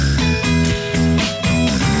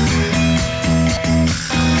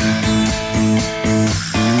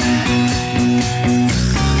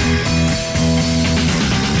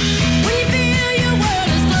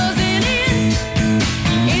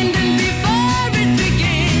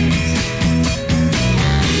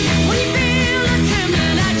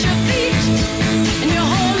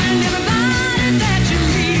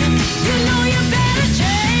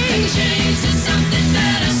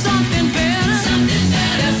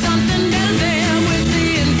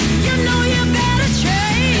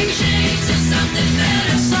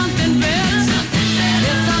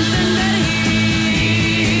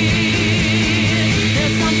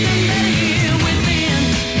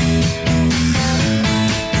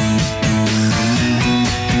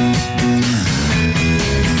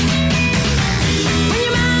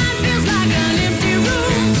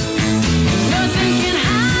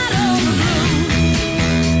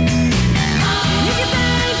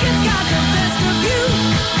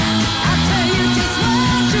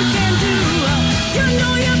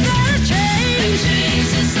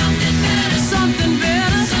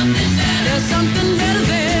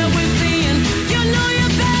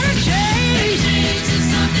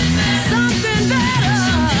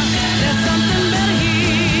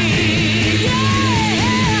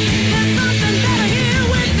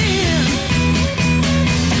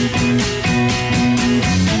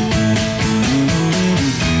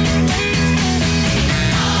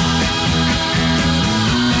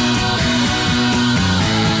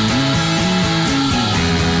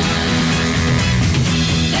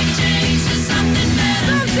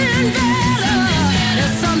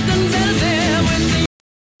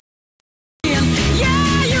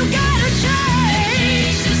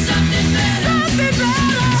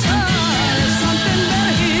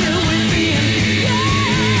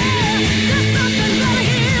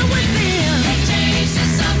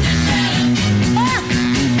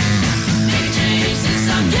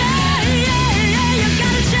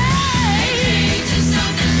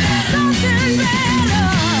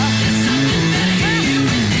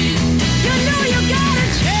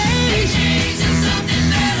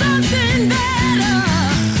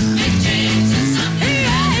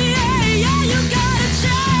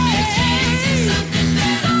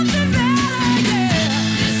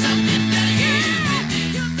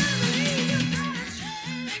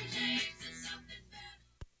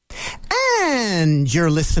And you're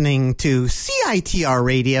listening to CITR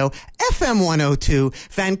Radio, FM 102,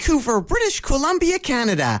 Vancouver, British Columbia,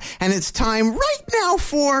 Canada. And it's time right now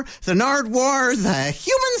for the Nardwuar, the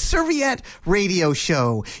Human Serviette Radio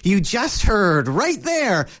Show. You just heard right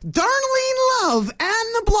there, Darlene Love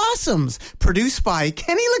and the Blossoms, produced by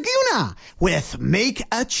Kenny Laguna, with Make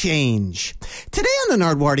a Change. Today on the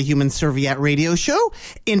Nardwuar, the Human Serviette Radio Show,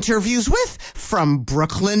 interviews with, from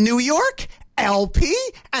Brooklyn, New York, LP,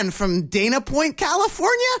 and from Dana Point,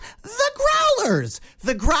 California, the Growlers.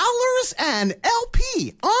 The Growlers and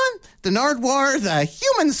LP on the Nardwuar, the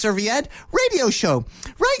Human Serviette Radio Show.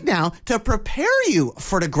 Right now, to prepare you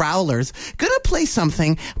for the Growlers, gonna play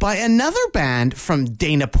something by another band from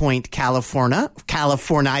Dana Point, California,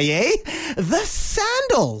 the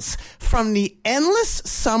Sandals. From the Endless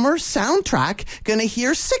Summer soundtrack, gonna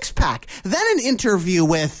hear Six Pack. Then an interview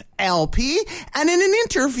with LP, and in an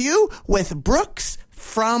interview with Brooks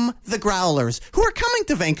from the Growlers, who are coming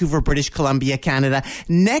to Vancouver, British Columbia, Canada,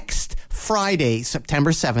 next Friday,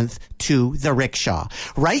 September 7th, to the Rickshaw.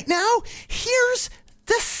 Right now, here's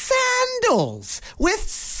the Sandals with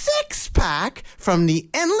Six Pack from the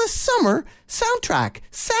Endless Summer soundtrack.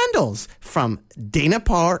 Sandals from Dana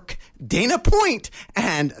Point,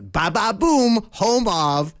 and Baba Boom, home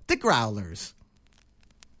of the Growlers.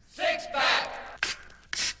 Six Pack!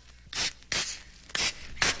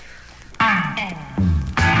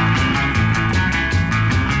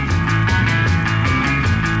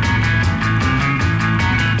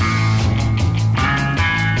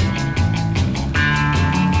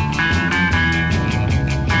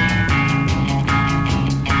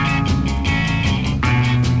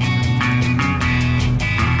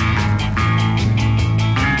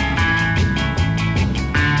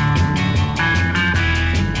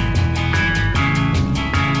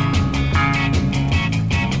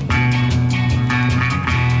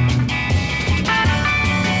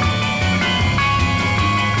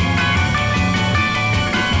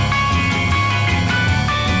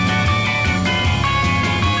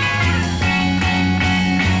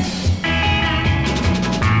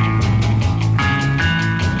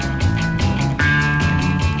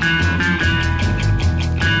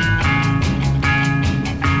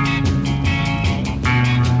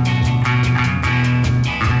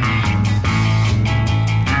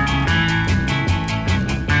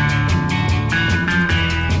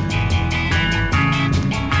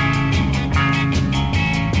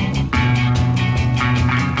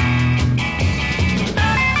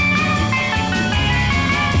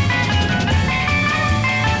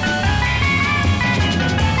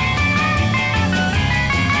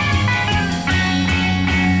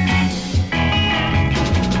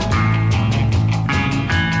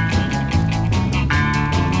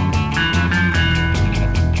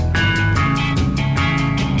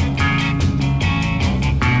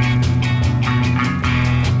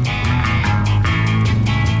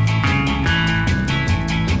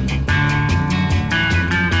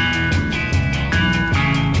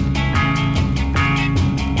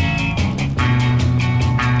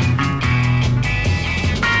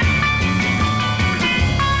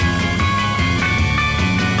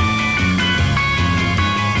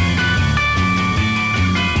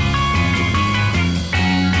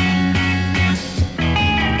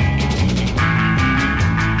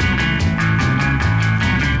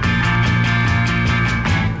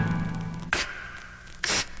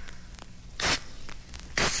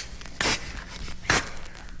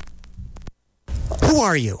 Who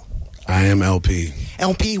are you? I am LP.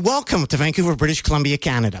 LP, welcome to Vancouver, British Columbia,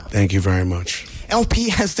 Canada. Thank you very much. LP,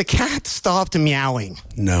 has the cat stopped meowing?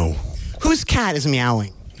 No. Whose cat is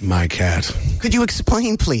meowing? My cat. Could you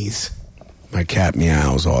explain, please? My cat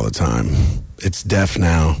meows all the time. It's deaf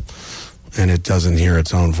now, and it doesn't hear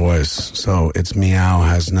its own voice. So its meow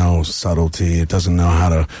has no subtlety. It doesn't know how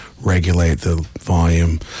to regulate the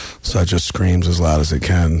volume. So it just screams as loud as it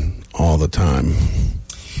can all the time.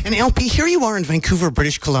 And LP, here you are in Vancouver,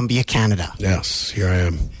 British Columbia, Canada. Yes, here I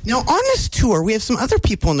am. Now, on this tour, we have some other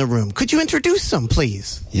people in the room. Could you introduce them,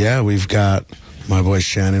 please? Yeah, we've got my boy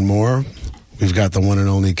Shannon Moore. We've got the one and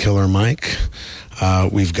only Killer Mike.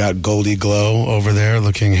 We've got Goldie Glow over there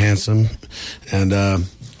looking handsome. And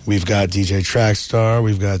we've got DJ Trackstar.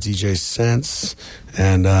 We've got DJ Sense.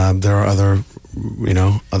 And there are other.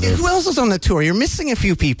 Who else is on the tour? You're missing a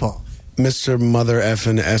few people. Mr. Mother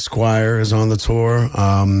Effin Esquire is on the tour.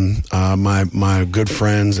 My good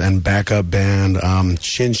friends and backup band,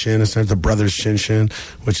 Shin Shin, essentially the brothers Shin Shin,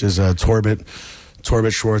 which is Torbett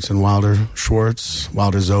Schwartz and Wilder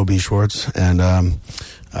Zobe Schwartz. And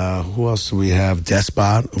who else do we have?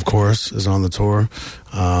 Despot, of course, is on the tour.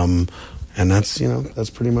 And that's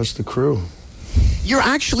pretty much the crew. You're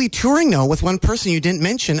actually touring, though, with one person you didn't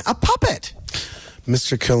mention, a puppet.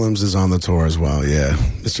 Mr. Killams is on the tour as well, yeah.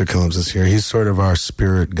 Mr. Killams is here. He's sort of our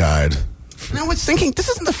spirit guide. And I was thinking, this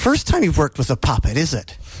isn't the first time you've worked with a puppet, is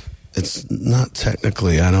it? It's not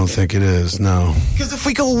technically. I don't think it is, no. Because if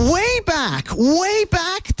we go way back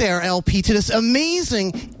there, LP, to this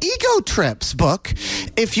amazing Ego Trips book,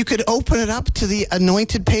 if you could open it up to the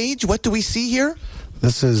anointed page, what do we see here?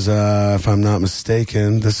 This is, if I'm not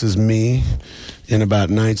mistaken, this is me in about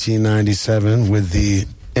 1997 with the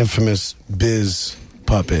infamous Biz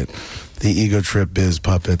puppet, the Ego Trip Biz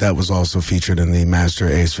puppet. That was also featured in the Master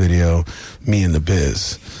Ace video, Me and the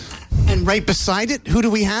Biz. And right beside it, who do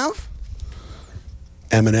we have?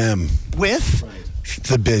 Eminem. With?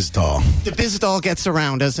 The Biz doll. The Biz doll gets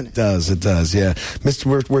around, doesn't it? It does, yeah.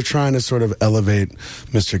 We're trying to sort of elevate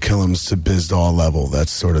Mr. Killams to Biz doll level.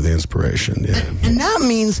 That's sort of the inspiration, yeah. And that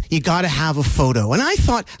means you got to have a photo. And I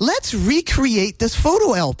thought, let's recreate this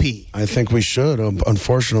photo LP. I think we should.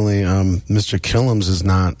 Unfortunately, Mr. Killams is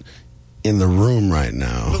not in the room right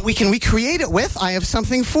now. But we can recreate it with, I have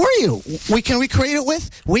something for you. We can recreate it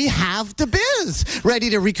with, we have the Biz.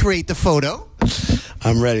 Ready to recreate the photo?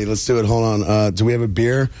 I'm ready. Let's do it. Hold on. Do we have a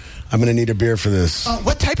beer? I'm going to need a beer for this.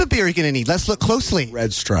 What type of beer are you going to need? Let's look closely.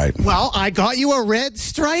 Red Stripe. Well, I got you a Red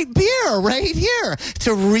Stripe beer right here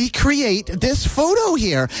to recreate this photo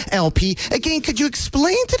here, LP. Again, could you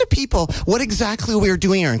explain to the people what exactly we're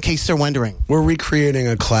doing here in case they're wondering? We're recreating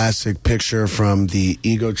a classic picture from the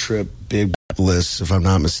Ego Trip Big list, if I'm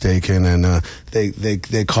not mistaken, and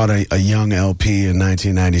they caught a young LP in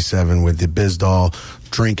 1997 with the Biz doll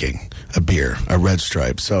drinking a beer, a Red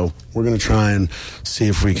Stripe. So we're going to try and see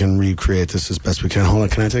if we can recreate this as best we can. Hold on,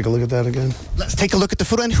 can I take a look at that again? Let's take a look at the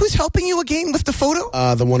photo. And who's helping you again with the photo?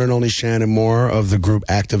 The one and only Shannon Moore of the group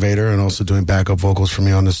Activator, and also doing backup vocals for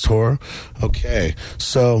me on this tour. Okay,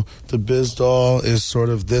 so the Biz doll is sort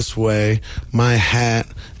of this way. My hat,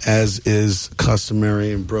 as is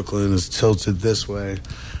customary in Brooklyn, is tilted this way.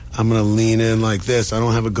 I'm going to lean in like this. I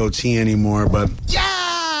don't have a goatee anymore, but...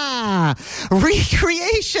 Yeah!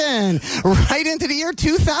 Recreation! Right into the year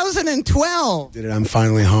 2012. Did it. I'm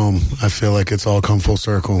finally home. I feel like it's all come full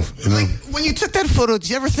circle, you know? Like, when you took that photo, did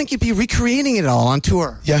you ever think you'd be recreating it all on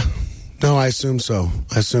tour? Yeah. No, I assume so.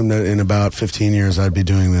 I assume that in about 15 years I'd be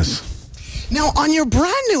doing this. Now, on your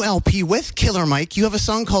brand new LP with Killer Mike, you have a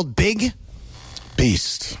song called Big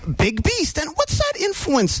Beast. Big Beast. And what's that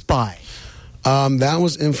influenced by? That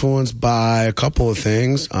was influenced by a couple of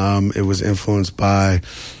things. It was influenced by,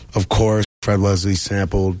 of course, Fred Leslie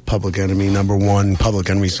sampled Public Enemy, #1 Public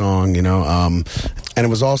Enemy song, you know. And it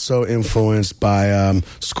was also influenced by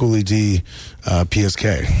Schoolie D,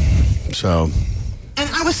 PSK. So... And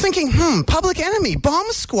I was thinking, Public Enemy, Bomb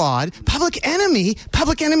Squad, Public Enemy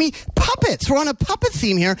puppets. We're on a puppet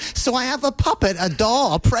theme here, so I have a puppet, a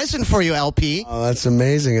doll, a present for you, LP. Oh, that's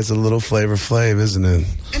amazing. It's a little Flavor Flav, isn't it?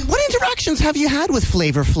 And what interactions have you had with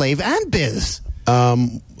Flavor Flav and Biz?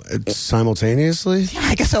 Simultaneously? Yeah,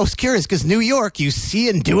 I guess I was curious, because New York, you see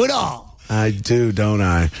and do it all. I do, don't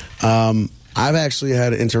I? I've actually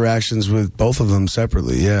had interactions with both of them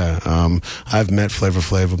separately, yeah. I've met Flavor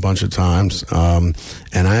Flav a bunch of times, and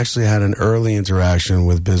I actually had an early interaction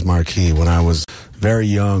with Biz Markie when I was very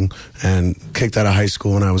young and kicked out of high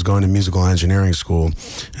school, and I was going to musical engineering school,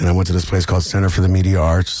 and I went to this place called Center for the Media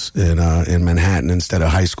Arts in Manhattan instead of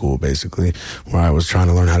high school, basically, where I was trying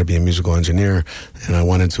to learn how to be a musical engineer, and I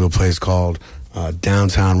went into a place called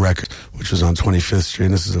Downtown Records, which was on 25th Street.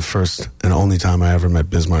 And this is the first and only time I ever met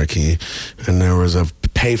Biz Markie. And there was a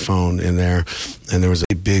payphone in there, and there was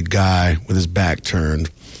a big guy with his back turned,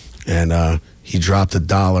 and he dropped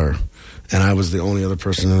 $1, and I was the only other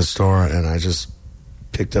person in the store, and I just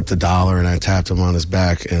picked up the $1 and I tapped him on his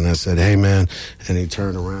back, and I said, "Hey, man," and he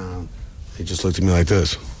turned around. He just looked at me like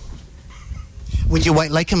this. Would you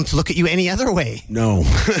like him to look at you any other way? No.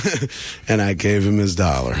 And I gave him his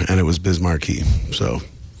 $1, and it was Biz Markie. So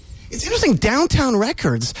it's interesting, Downtown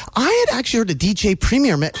Records. I had actually heard a DJ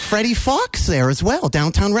Premier met Freddie Fox there as well,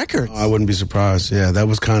 Downtown Records. I wouldn't be surprised. Yeah, that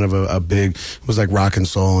was kind of a big, it was like Rock and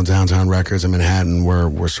Soul and Downtown Records in Manhattan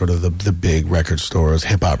were sort of the big record stores,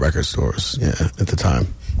 hip-hop record stores, yeah, at the time.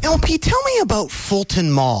 LP, tell me about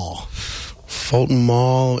Fulton Mall. Fulton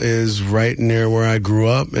Mall is right near where I grew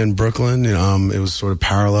up in Brooklyn. It was sort of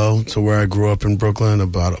parallel to where I grew up in Brooklyn,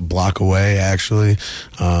 about a block away, actually.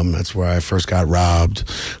 That's where I first got robbed.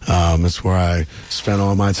 It's where I spent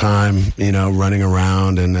all my time, running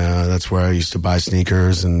around, and that's where I used to buy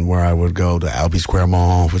sneakers, and where I would go to Albee Square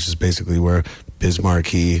Mall, which is basically where Biz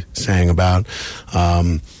Markie sang about.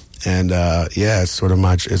 Yeah, it's sort of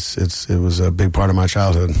it was a big part of my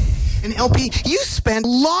childhood. And LP, you spent a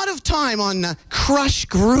lot of time on Crush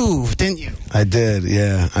Groove, didn't you? I did,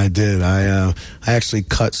 yeah, I did. I actually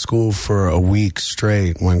cut school for a week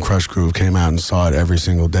straight when Crush Groove came out and saw it every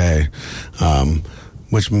single day,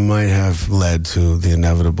 which might have led to the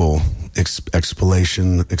inevitable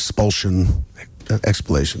expulsion. Expulsion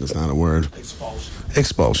is not a word.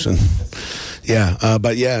 Expulsion. Yeah,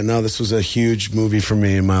 but yeah, no, this was a huge movie for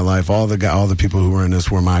me in my life. All the people who were in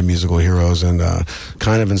this were my musical heroes, and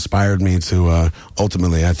kind of inspired me to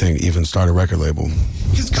ultimately, I think, even start a record label.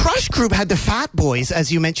 Because Crush Group had the Fat Boys,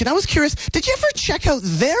 as you mentioned. I was curious, did you ever check out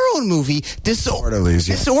their own movie, Disorderlies?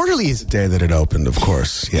 Yeah. Disorderlies. The day that it opened, of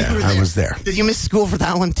course. Yeah, I was there. Did you miss school for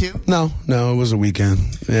that one too? No, it was a weekend.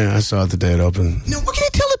 Yeah, I saw it the day it opened. Now, what can you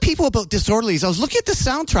tell the people about Disorderlies? I was looking at the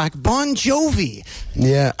soundtrack, Bon Jovi.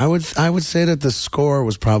 Yeah, I would say that the score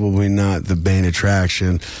was probably not the main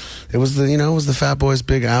attraction. It was the Fat Boys'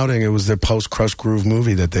 big outing. It was their post-Crush Groove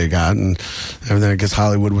movie that they got, and everything. I guess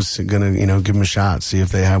Hollywood was gonna, give them a shot, see if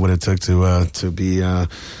they had what it took to be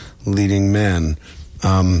leading men.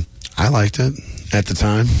 I liked it at the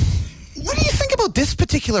time. What do you think about this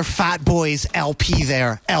particular Fat Boys LP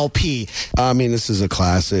there, LP? I mean, this is a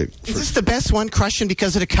classic. Is this the best one, Crushing,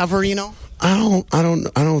 because of the cover, I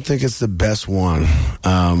don't think it's the best one.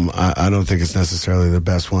 I don't think it's necessarily the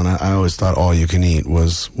best one. I always thought All You Can Eat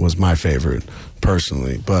was my favorite,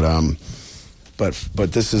 personally. But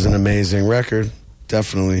this is an amazing record,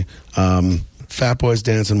 definitely. Fat Boys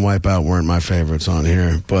Dance and Wipeout weren't my favorites on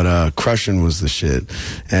here, but Crushin' was the shit.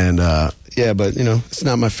 And yeah, but it's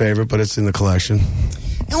not my favorite, but it's in the collection.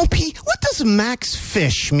 LP, what does Max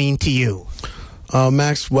Fish mean to you?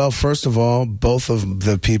 Max, well, first of all, both of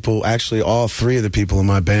the people, actually all three of the people in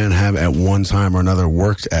my band have at one time or another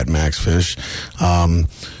worked at Max Fish.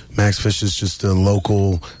 Max Fish is just a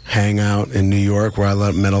local hangout in New York where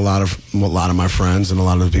I met a lot of my friends and a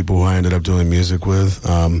lot of the people who I ended up doing music with.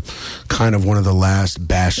 Kind of one of the last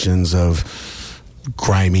bastions of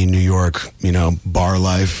grimy New York, bar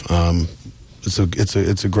life.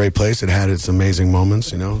 It's a great place. It had its amazing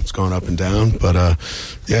moments, It's gone up and down, but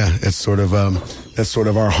yeah, it's sort of that's sort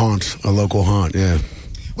of our haunt, a local haunt. Yeah.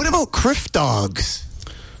 What about Criff Dogs?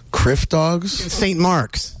 Criff Dogs in St.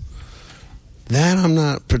 Mark's. That I'm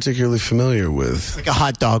not particularly familiar with. It's like a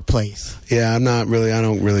hot dog place. Yeah, I don't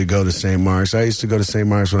really go to St. Mark's. I used to go to St.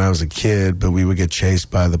 Mark's when I was a kid, but we would get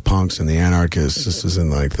chased by the punks and the anarchists. This was in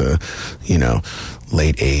like the,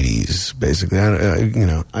 late 80s, basically.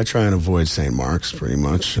 I try and avoid St. Mark's pretty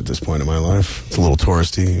much at this point in my life. It's a little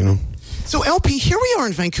touristy, So, LP, here we are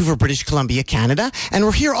in Vancouver, British Columbia, Canada, and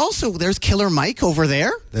we're here also. There's Killer Mike over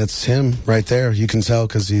there. That's him right there. You can tell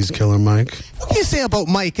because he's Killer Mike. What can you say about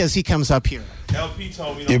Mike as he comes up here? LP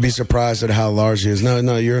told me. You'd be surprised at how large he is. No,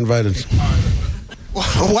 you're invited.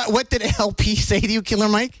 What did LP say to you, Killer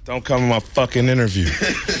Mike? Don't come to my fucking interview.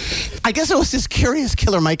 I guess I was just curious,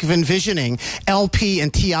 Killer Mike, of envisioning LP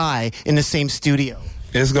and T.I. in the same studio.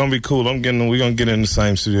 It's gonna be cool. We're gonna get in the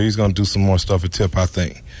same studio. He's gonna do some more stuff at Tip, I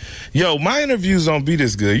think. Yo, my interviews don't be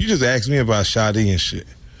this good. You just asked me about Sade and shit.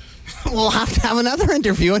 We'll have to have another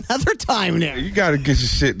interview another time now. You got to get your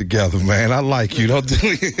shit together, man. I like you. Don't do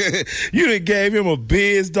it. You done gave him a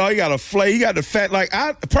biz, dog. You got a flay. You got the fat. Like,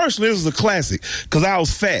 personally, this is a classic because I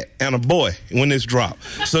was fat and a boy when this dropped.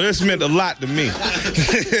 So this meant a lot to me.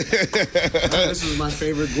 This is my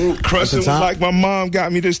favorite group. Crushing was like my mom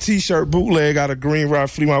got me this T-shirt bootleg out of Green Rock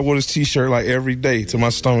Flea Market. I wore this T-shirt like every day till my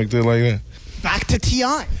stomach did like that. Back to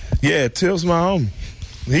T.I. Yeah, Tip's my homie.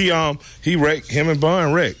 He wrecked. Him and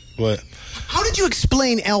Bun wrecked. But how did you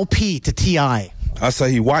explain LP to T.I.? I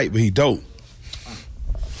say he white, but he dope.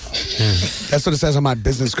 That's what it says on my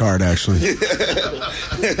business card, actually.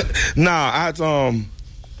 Nah,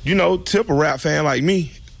 Tip a rap fan like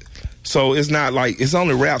me. So it's not like, it's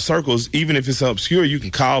only rap circles. Even if it's obscure, you can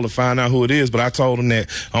call to find out who it is. But I told him that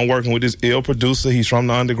I'm working with this ill producer. He's from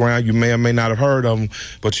the underground. You may or may not have heard of him,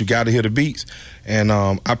 but you got to hear the beats. And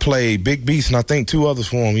I played Big Beats and I think two others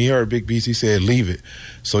for him. He heard Big Beats. He said, leave it.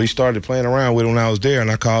 So he started playing around with it when I was there. And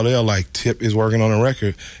I called L like, Tip is working on a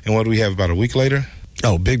record. And what do we have, about a week later?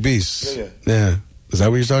 Oh, Big Beats. Yeah. Is that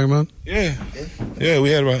what you're talking about? Yeah.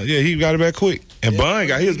 He got it back quick. And Bun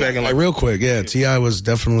got his back in like real quick. Yeah, T.I. was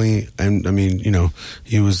definitely, and I mean,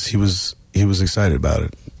 he was excited about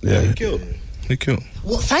it. Yeah, he killed it. He killed.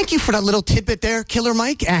 Well, thank you for that little tidbit there, Killer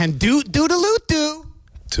Mike, and doodaloot-doo.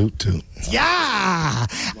 Toot toot. Yeah.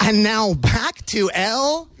 And now back to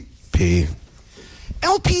LP.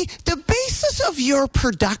 LP, the basis of your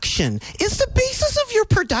production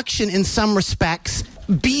in some respects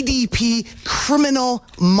BDP criminal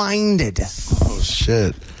minded. Oh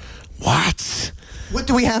shit. What? What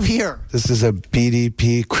do we have here? This is a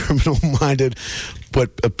BDP criminal-minded, what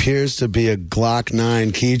appears to be a Glock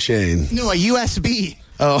 9 keychain. No, a USB.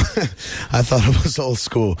 Oh, I thought it was old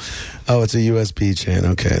school. Oh, it's a USB chain.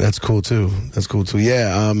 Okay, that's cool too.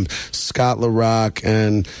 Yeah, Scott LaRock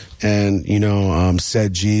and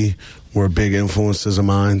Sed G were big influences of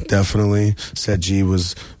mine, definitely. Sed G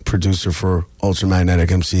was producer for Ultramagnetic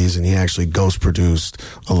MCs, and he actually ghost produced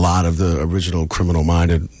a lot of the original Criminal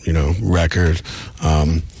Minded, record.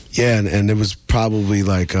 And it was probably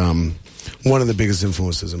like one of the biggest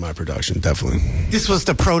influences in my production, definitely. This was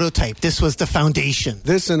the prototype. This was the foundation.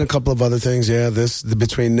 This and a couple of other things, yeah.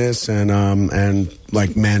 Between this and like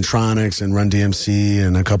Mantronics and Run DMC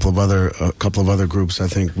and a couple of other groups, I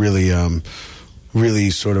think really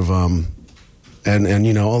sort of and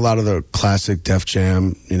a lot of the classic Def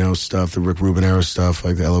Jam stuff, the Rick Rubin era stuff,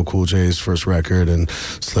 like the LL Cool J's first record and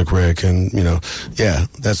Slick Rick, and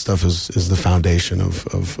that stuff is the foundation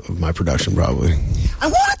of my production, probably. I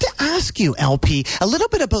wanted to ask you, LP, a little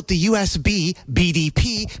bit about the USB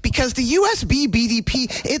BDP, because the USB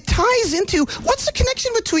BDP, it ties into, what's the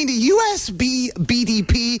connection between the USB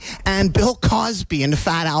BDP and Bill Cosby and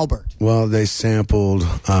Fat Albert? Well, they sampled,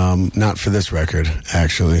 not for this record,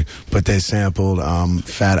 actually, but they sampled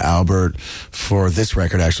Fat Albert for this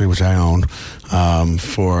record, actually, which I owned,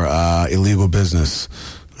 for Illegal Business,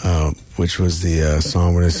 which was the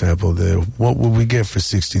song where they sampled What Would We Get for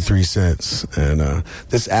 63 Cents? And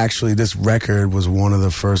this record was one of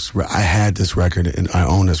the first, I had this record, and I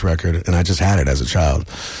own this record, and I just had it as a child.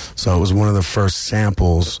 So it was one of the first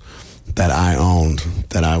samples that I owned,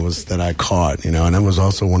 that I caught, and that was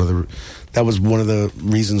also one of the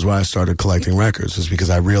reasons why I started collecting records, was because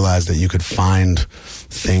I realized that you could find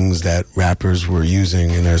things that rappers were using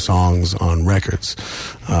in their songs on records.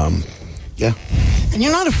 Yeah. And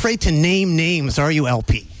you're not afraid to name names, are you,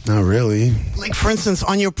 LP? Not really. Like, for instance,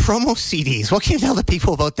 on your promo CDs, what can you tell the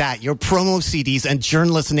people about that? Your promo CDs and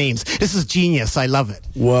journalist names. This is genius. I love it.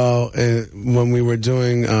 Well, when we were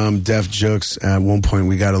doing Def Jux, at one point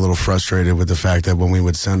we got a little frustrated with the fact that when we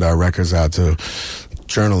would send our records out to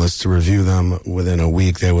journalists to review them, within a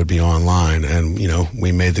week they would be online. And,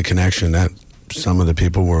 we made the connection that some of the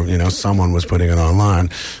people were, someone was putting it online.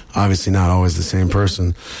 Obviously not always the same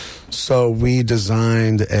person. So we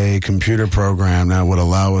designed a computer program that would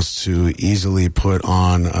allow us to easily put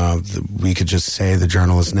on, we could just say the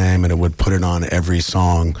journalist's name and it would put it on every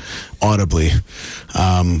song audibly,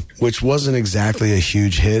 which wasn't exactly a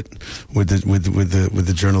huge hit with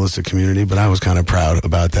the journalistic community, but I was kind of proud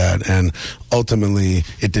about that. And ultimately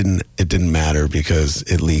it didn't matter because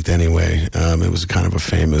it leaked anyway. It was kind of a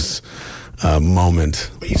famous moment.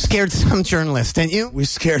 But you scared some journalists, didn't you? We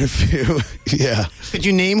scared a few. Yeah. Could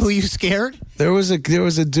you name who you scared? There was a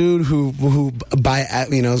dude who by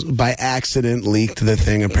accident leaked the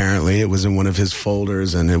thing. Apparently, it was in one of his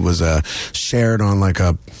folders, and it was shared on like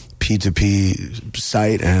a P2P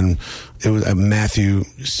site, and it was a Matthew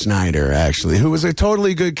Schneider, actually, who was a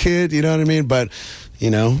totally good kid. You know what I mean? But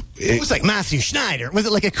it was like Matthew Schneider. Was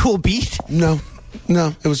it like a cool beat? No,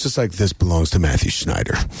 it was just like, this belongs to Matthew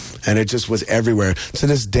Schneider. And it just was everywhere. To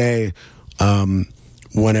this day,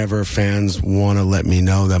 whenever fans want to let me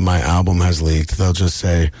know that my album has leaked, they'll just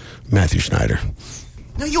say, Matthew Schneider.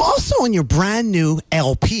 Now, you also, on your brand new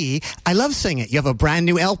LP, I love saying it, you have a brand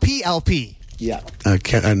new LP. Yeah.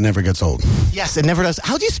 It never gets old. Yes, it never does.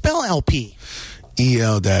 How do you spell LP?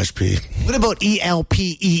 EL-P. What about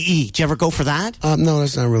ELPEE? Did you ever go for that? No,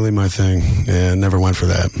 that's not really my thing. Yeah, never went for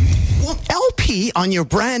that. Well, LP, on your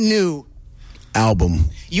brand new album,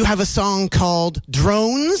 you have a song called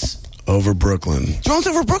Drones Over Brooklyn. Drones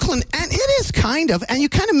Over Brooklyn. And it is kind of, and you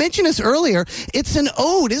kind of mentioned this earlier, it's an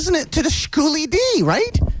ode, isn't it, to the Schoolie D,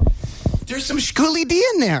 right? There's some Schoolie D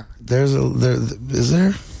in there. Is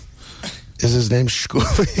there? Is his name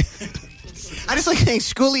Schoolie? I just like saying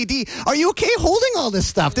Schoolie D. Are you okay holding all this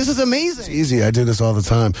stuff? This is amazing. It's easy. I do this all the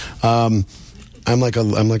time. I'm like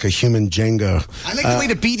a human Jenga. I like the way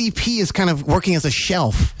the BDP is kind of working as a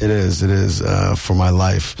shelf. It is for my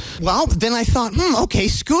life. Well, then I thought, okay,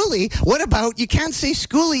 Schoolie. What about, you can't say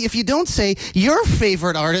Schoolie if you don't say your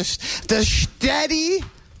favorite artist, the Steady.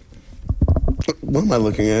 What am I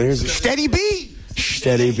looking at here? Steady B.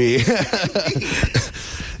 Steady B.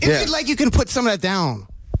 If you'd like, you can put some of that down.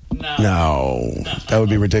 No, that would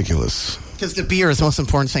be ridiculous. Because the beer is the most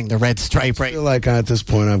important thing, the red stripe, right? I feel like at this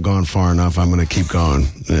point I've gone far enough. I'm going to keep going.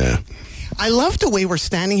 Yeah. I love the way we're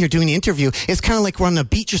standing here doing the interview. It's kind of like we're on the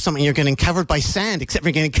beach or something. You're getting covered by sand, except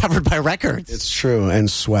you're getting covered by records. It's true. And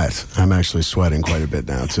sweat. I'm actually sweating quite a bit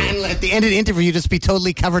now, too. And at the end of the interview, you just be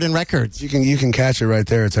totally covered in records. You can catch it right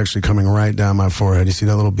there. It's actually coming right down my forehead. You see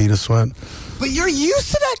that little bead of sweat? But you're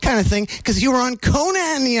used to that kind of thing because you were on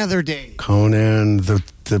Conan the other day. Conan, the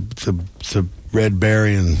Red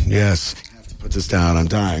Barian. Yes. I have to put this down. I'm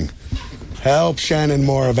dying. Help Shannon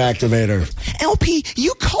Moore of Activator. LP,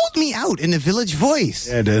 you called me out in the Village Voice.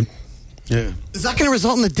 Yeah, I did. Yeah. Is that going to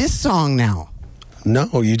result in a diss song now?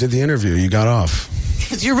 No, you did the interview. You got off.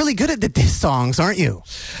 Because you're really good at the diss songs, aren't you?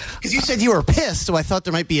 Because you said you were pissed, so I thought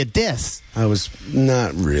there might be a diss. I was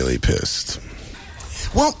not really pissed.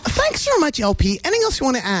 Well, thanks so much, LP. Anything else you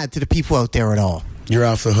want to add to the people out there at all? You're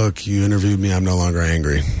off the hook. You interviewed me. I'm no longer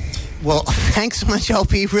angry. Well, thanks so much,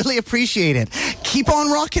 LP. Really appreciate it. Keep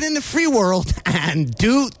on rocking in the free world and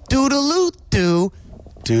do-do-do-do.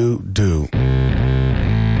 Do.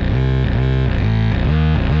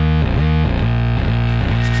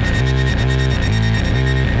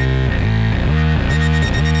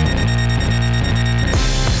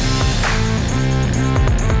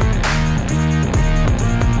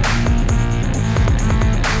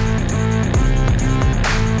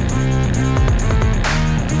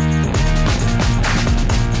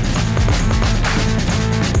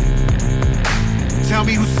 Tell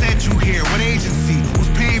me who sent you here, what agency, who's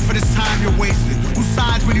paying for this time you're wasting, who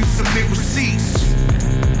signs when you submit receipts?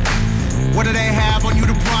 What do they have on you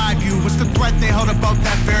to bribe you? What's the threat they held above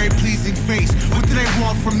that very pleasing face? What do they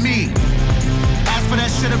want from me? As for that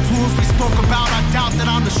shit of tools we spoke about, I doubt that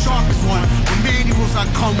I'm the sharpest one. The manuals I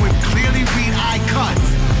come with clearly read I cut.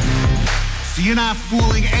 So you're not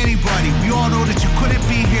fooling anybody. We all know that you couldn't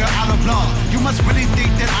be here out of love. You must really think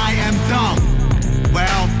that I am dumb.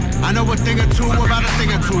 Well, I know a thing or two about a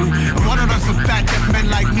thing or two. And one of them's the fact that men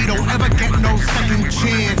like me don't ever get no second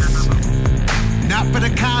chance. Not for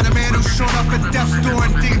the kind of man who showed up at death's door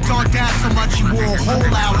and dinged on dad so much he wore a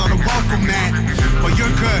hole out on a welcome mat. But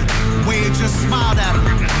you're good. Way you just smiled at him.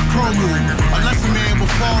 Pro move. Unless a man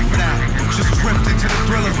will fall for that. Just drift into the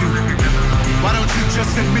thrill of you. Why don't you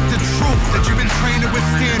just admit the truth that you've been trained to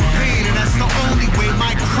withstand pain, and that's the only way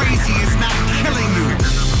my crazy is not killing you.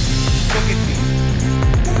 Look at me.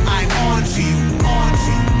 I'm on to you, on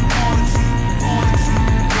to you, on to you, on to you.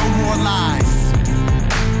 No more lies.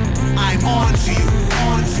 I'm on to you,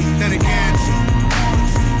 on to you. Then again,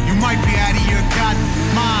 you might be out of your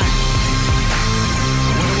goddamn mind.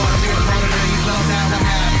 I wouldn't want to be a part of any love that would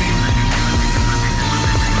happen.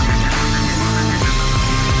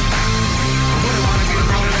 I wouldn't want to be a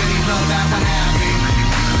part of any love that would happen.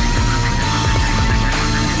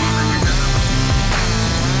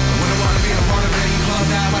 I wouldn't want to be a part of any love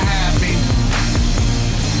that would happen.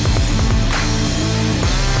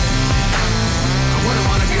 I wouldn't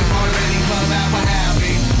want to be a part of any love that would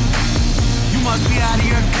happen. You must be out of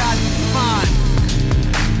your goddamn mind.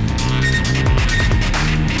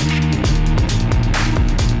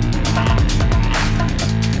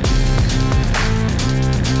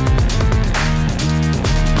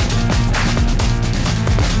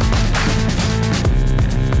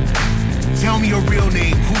 Tell me your real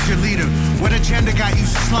name, who's your leader? What agenda got you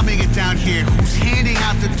slumming it down here? Who's handing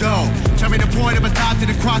out the dough? Tell me the point of a top to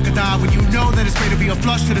the crocodile when you know that it's made to be a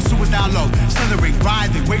flush to the sewers down low. Slithering,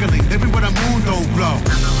 writhing, wiggling, living with a moon don't glow.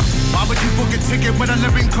 Why would you book a ticket with a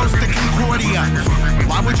living Costa Concordia?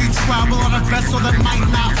 Why would you travel on a vessel that might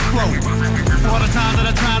not float? For the time that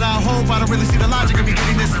I try to hope, I don't really see the logic of me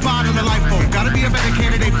getting this spot on the lifeboat. Gotta be a better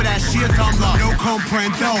candidate for that sheer dumb love. No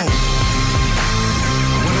comprendo.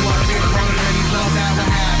 Wouldn't wanna be a part of any love that would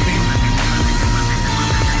happen.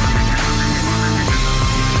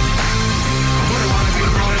 I wouldn't wanna be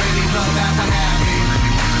a part of any love that would happen.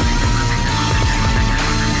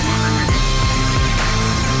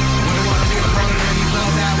 I wouldn't wanna be a part of any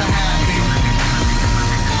love that would happen.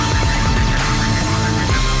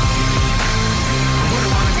 I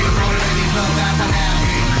wouldn't wanna be a part of any love that would happen.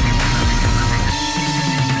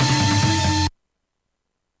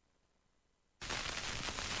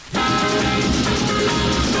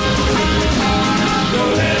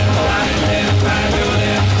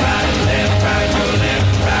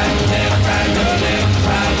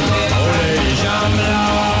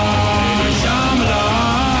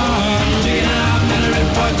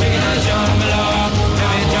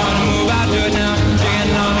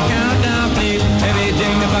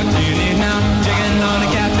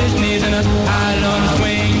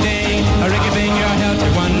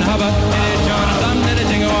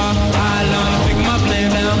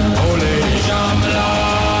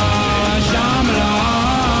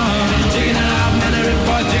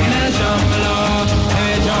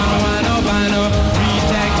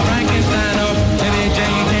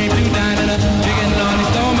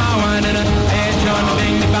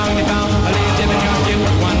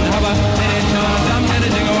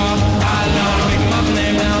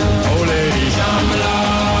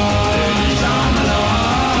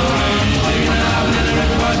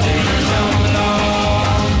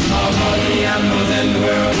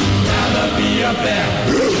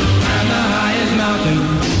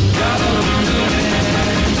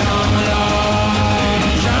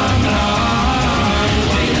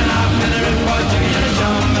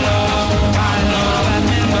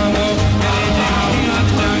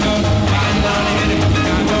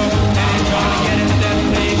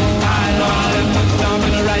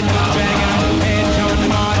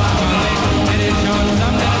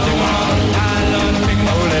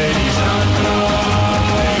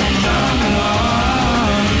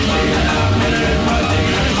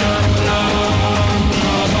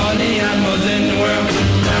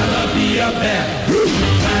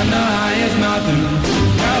 Climb the highest mountain,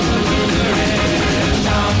 travel through the rain.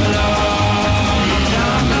 Jump along,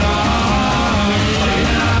 jump along. Take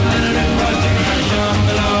it up in a river, take it up, jump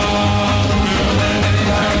along.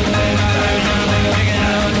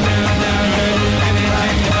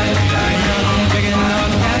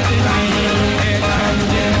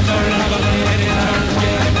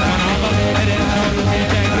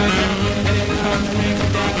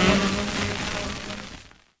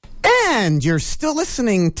 And you're still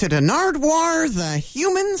listening to the Nardwuar, the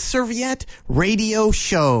Human Serviette radio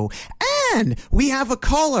show. And we have a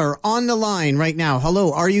caller on the line right now.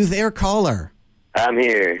 Hello, are you there, caller? I'm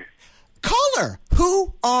here. Caller,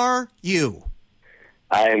 who are you?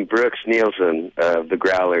 I am Brooks Nielsen of the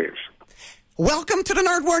Growlers. Welcome to the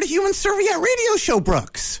Nardwuar, the Human Serviette radio show,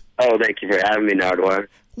 Brooks. Oh, thank you for having me, Nardwuar.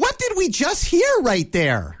 What did we just hear right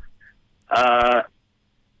there?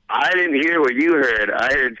 I didn't hear what you heard.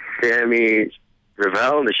 I heard Sammy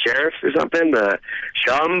Ravel, the sheriff or something, the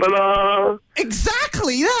Shambhala.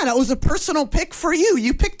 Exactly that. That was a personal pick for you.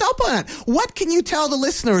 You picked up on it. What can you tell the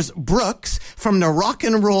listeners, Brooks, from the rock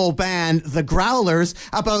and roll band, the Growlers,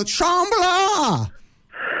 about Shambhala?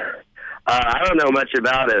 I don't know much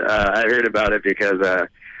about it. I heard about it because I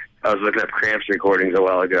was looking up Cramps recordings a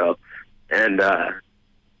while ago, and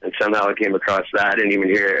somehow I came across that. I didn't even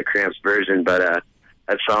hear a Cramps version, but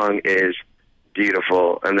that song is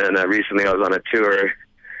beautiful. And then recently I was on a tour,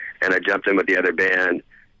 and I jumped in with the other band,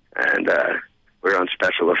 and we were on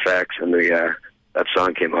special effects, and that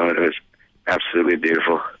song came on, and it was absolutely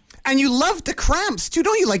beautiful. And you loved the Cramps, too,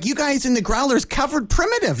 don't you? Like, you guys in the Growlers covered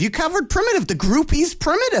Primitive. You covered Primitive, the groupies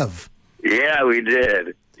Primitive. Yeah, we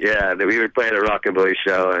did. Yeah, we were playing a rockabilly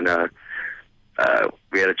show, and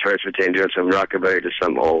we had a choice between doing some rockabilly to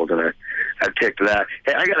some old, and I picked that.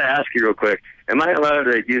 Hey, I got to ask you real quick, am I allowed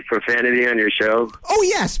to use profanity on your show? Oh,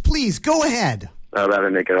 yes, please, go ahead. Oh, that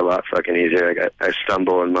would make it a lot fucking easier. I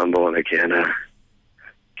stumble and mumble, and I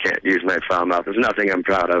can't use my foul mouth. There's nothing I'm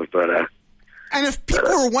proud of, but... And if people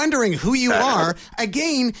are wondering who you are,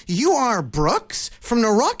 again, you are Brooks from the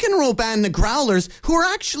rock and roll band The Growlers, who are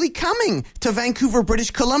actually coming to Vancouver,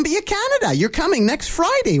 British Columbia, Canada. You're coming next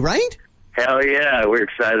Friday, right? Hell yeah, we're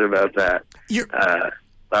excited about that.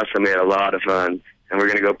 Last time we had a lot of fun, and we're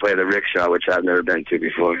going to go play the Rickshaw, which I've never been to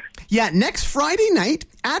before. Yeah, next Friday night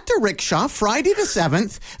at the Rickshaw, Friday the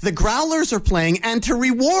 7th, the Growlers are playing, and to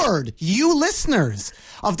reward you listeners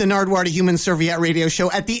of the Nardwuar, the Human Serviette radio show,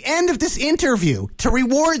 at the end of this interview, to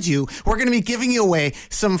reward you, we're going to be giving you away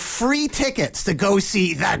some free tickets to go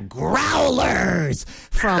see the Growlers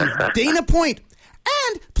from Dana Point.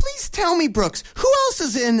 And please tell me, Brooks, who else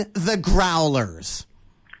is in the Growlers?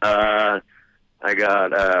 I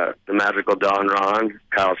got the Magical Don Ron,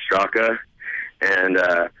 Kyle Straka, and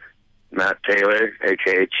Matt Taylor,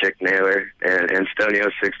 a.k.a. Chick Naylor, and Antonio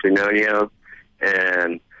Sixtinonio,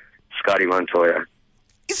 and Scotty Montoya.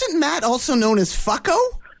 Isn't Matt also known as Fucko?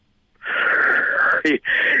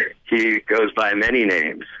 He goes by many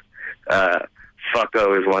names.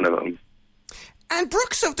 Fucko is one of them. And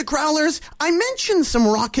Brooks of the Growlers, I mentioned some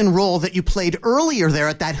rock and roll that you played earlier there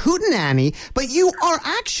at that Hootenanny, but you are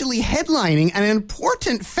actually headlining an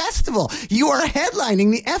important festival. You are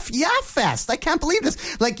headlining the F Yeah Fest. I can't believe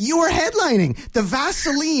this. Like, you are headlining. The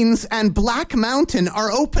Vaselines and Black Mountain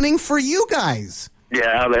are opening for you guys.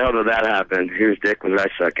 Yeah, how the hell did that happen? Whose dick was I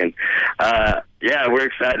sucking? Yeah, we're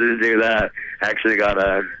excited to do that. Actually got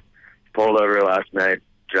pulled over last night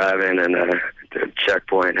driving, and the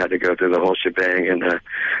checkpoint, had to go through the whole shebang, and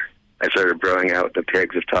I started broing out with the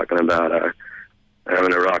pigs of talking about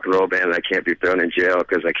having a rock and roll band. I can't be thrown in jail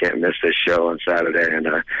because I can't miss this show on Saturday, and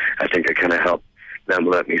I think I kind of helped them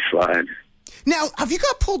let me slide. Now, have you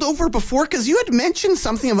got pulled over before? Because you had mentioned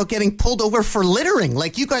something about getting pulled over for littering,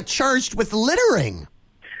 like you got charged with littering.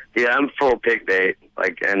 Yeah, I'm full pig bait,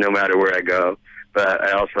 and no matter where I go. But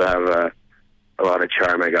I also have a lot of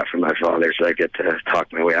charm I got from my father, so I get to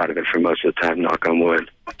talk my way out of it for most of the time, knock on wood.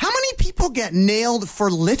 How many people get nailed for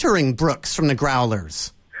littering, Brooks, from the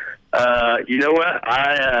Growlers? You know what?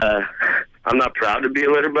 I'm not proud to be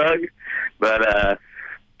a litter bug, but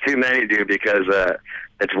too many do, because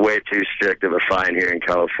it's way too strict of a fine here in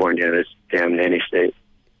California, this damn nanny state.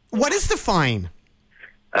 What is the fine?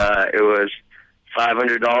 It was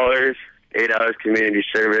 $500, 8 hours community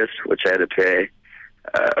service, which I had to pay,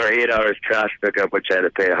 or 8 hours trash pickup, which I had to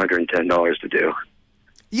pay $110 to do.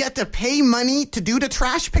 You had to pay money to do the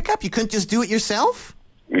trash pickup? You couldn't just do it yourself?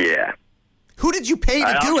 Yeah. Who did you pay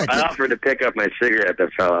to do it? I offered to pick up my cigarette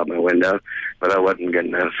that fell out my window, but that wasn't good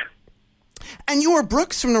enough. And you are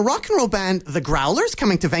Brooks from the rock and roll band The Growlers,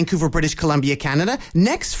 coming to Vancouver, British Columbia, Canada,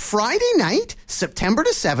 next Friday night, September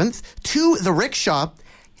the 7th, to the Rickshaw.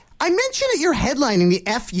 I mentioned that you're headlining the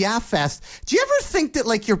F Yeah Fest. Do you ever think that,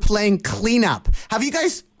 like, you're playing cleanup? Have you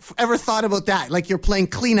guys ever thought about that? Like, you're playing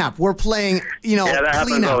cleanup. We're playing, Yeah, that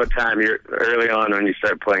happens cleanup. all the time. You're early on when you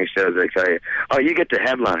start playing shows, they tell you, oh, you get to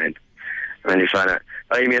headline. And then you find out,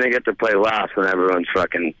 oh, you mean I get to play last when everyone's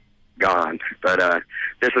fucking gone. But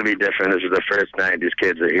this will be different. This is the first night these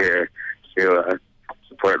kids are here to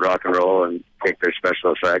support rock and roll and take their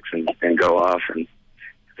special effects and go off. And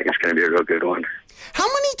I think it's going to be a real good one. How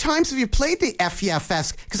many times have you played the F Yeah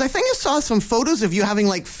Fest? Because I think I saw some photos of you having,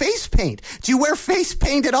 like, face paint. Do you wear face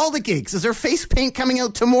paint at all the gigs? Is there face paint coming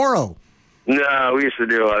out tomorrow? No, we used to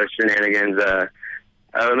do a lot of shenanigans. I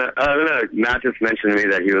don't know. Matt just mentioned to me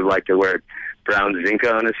that he would like to wear brown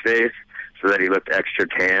Zinca on his face so that he looked extra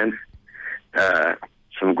tan,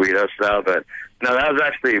 some Guido style. But no, that was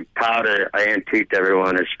actually powder. I antiqued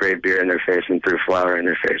everyone and sprayed beer in their face and threw flour in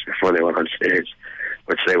their face before they went on stage,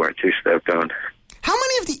 which they weren't too stoked on. How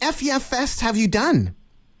many of the F Yeah Fests have you done?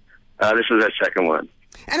 This was our second one.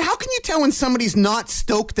 And how can you tell when somebody's not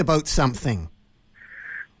stoked about something?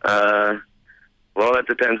 Well, it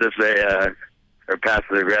depends if they are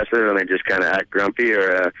passive aggressive and they just kind of act grumpy,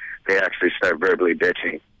 or they actually start verbally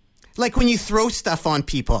bitching. Like when you throw stuff on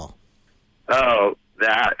people. Oh,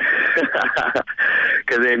 that.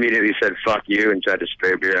 Because they immediately said, fuck you, and tried to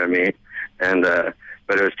spray beer on me. And,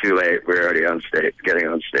 but it was too late. We were already on stage, getting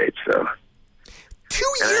on stage, so. 2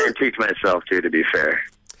 And I years. antiqued myself, too, to be fair.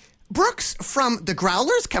 Brooks from The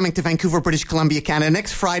Growlers, coming to Vancouver, British Columbia, Canada,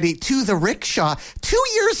 next Friday to the Rickshaw. 2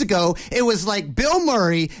 years ago, it was like Bill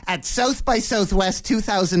Murray at South by Southwest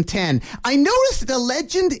 2010. I noticed the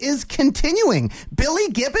legend is continuing. Billy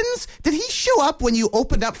Gibbons, did he show up when you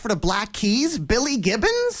opened up for the Black Keys? Billy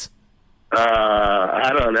Gibbons?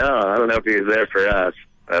 I don't know. I don't know if he was there for us,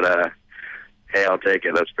 but, hey, I'll take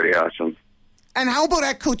it. That's pretty awesome. And how about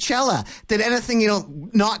at Coachella? Did anything,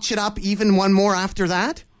 notch it up even one more after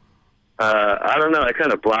that? I don't know. I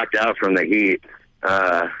kind of blocked out from the heat.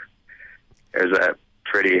 It was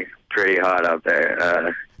pretty hot out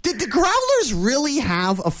there. Did the Growlers really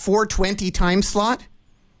have a 4:20 time slot?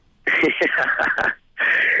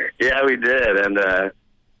 Yeah, we did, and I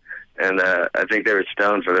think they were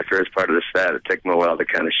stoned for the first part of the set. It took them a while to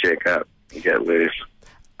kind of shake up and get loose.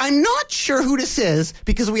 I'm not sure who this is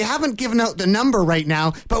because we haven't given out the number right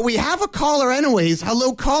now, but we have a caller anyways.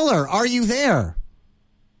 Hello, caller. Are you there?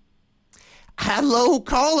 Hello,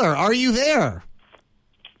 caller. Are you there?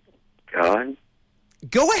 God?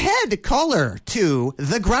 Go ahead, caller, to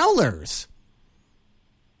the Growlers.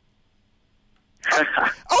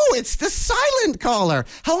 Oh, it's the silent caller.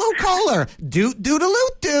 Hello, caller.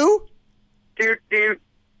 Doodaloot-doo. Doot.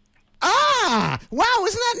 Ah, wow,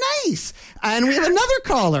 isn't that nice? And we have another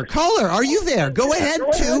caller. Caller, are you there? Go ahead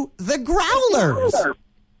to the Growlers.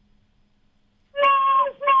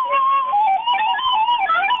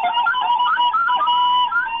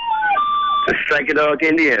 The psychedelic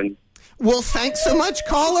Indian. Well, thanks so much,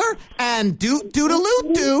 caller, and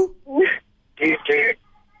doodaloot-doo. Doot.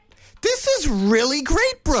 This is really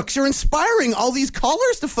great, Brooks. You're inspiring all these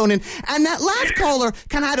callers to phone in. And that last caller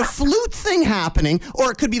kind of had a flute thing happening, or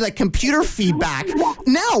it could be like computer feedback.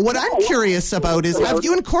 Now, what I'm curious about is, have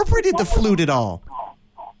you incorporated the flute at all?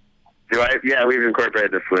 Do I? Yeah, we've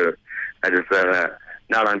incorporated the flute. I just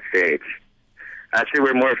not on stage. Actually,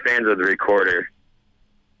 we're more fans of the recorder.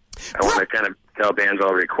 I want to kind of tell bands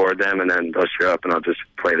I'll record them, and then they'll show up, and I'll just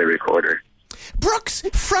play the recorder. Brooks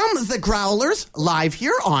from The Growlers, live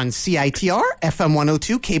here on CITR, FM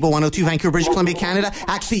 102, Cable 102, Vancouver, British Columbia, Canada.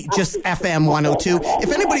 Actually, just FM 102.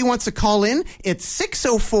 If anybody wants to call in, it's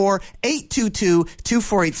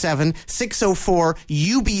 604-822-2487,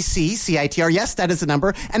 604-UBC, CITR. Yes, that is the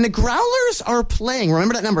number. And The Growlers are playing.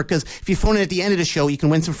 Remember that number, because if you phone in at the end of the show, you can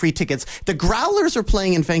win some free tickets. The Growlers are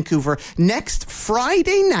playing in Vancouver next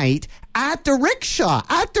Friday night at the Rickshaw.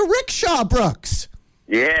 At the Rickshaw, Brooks.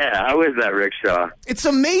 Yeah, how is that rickshaw? It's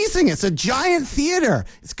amazing. It's a giant theater.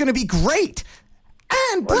 It's going to be great.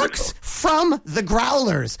 And Brooks from The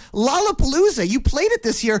Growlers, Lollapalooza. You played it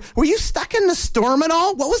this year. Were you stuck in the storm at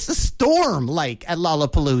all? What was the storm like at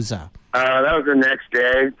Lollapalooza? That was the next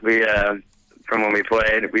day. We, from when we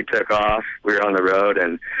played, we took off. We were on the road,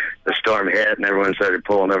 and the storm hit, and everyone started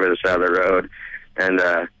pulling over the side of the road. And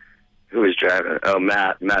who was driving? Oh,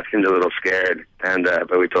 Matt. Matt seemed a little scared, and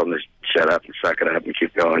but we told him to shut up and suck it up and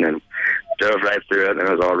keep going, and drove right through it, and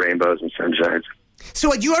it was all rainbows and sunshine.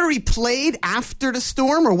 So had you already played after the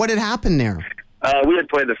storm, or what had happened there? We had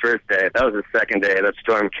played the first day. That was the second day. That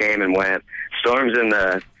storm came and went. Storms in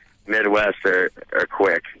the Midwest are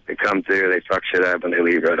quick. They come through, they fuck shit up, and they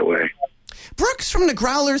leave right away. Brooks from the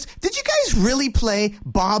Growlers, did you guys really play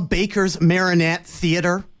Bob Baker's Marinette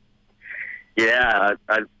Theater? Yeah,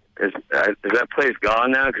 is that place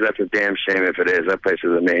gone now? Because that's a damn shame if it is. That place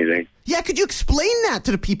is amazing. Yeah, could you explain that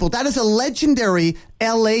to the people? That is a legendary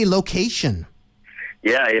L.A. location.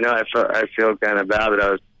 Yeah, I feel kind of bad that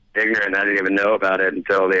I was ignorant. I didn't even know about it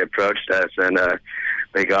until they approached us, and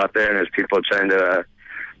we got there, and there's people trying to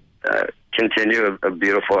continue a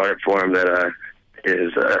beautiful art form that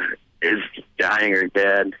is dying or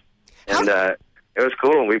dead. And it was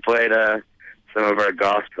cool. We played some of our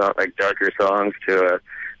gospel, like darker songs, to a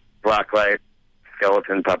blacklight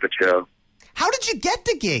skeleton puppet show. How did you get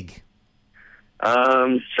the gig?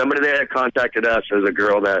 Somebody there contacted us. There was a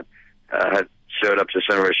girl that had showed up to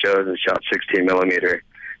some of our shows and shot 16 millimeter,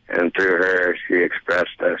 and through her, she expressed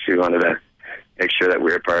she wanted to make sure that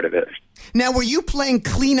we were part of it. Now, were you playing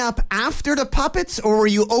cleanup after the puppets, or were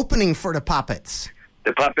you opening for the puppets?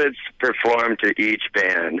 The puppets performed to each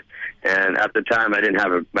band, and at the time, I didn't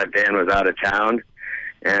have my band was out of town,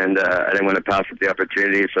 and I didn't want to pass up the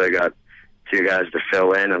opportunity, so I got two guys to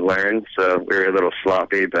fill in and learn. So we were a little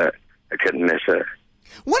sloppy, but I couldn't miss it.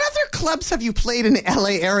 What other clubs have you played in the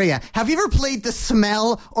LA area? Have you ever played The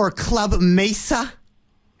Smell or Club Mesa?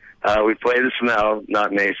 We played The Smell,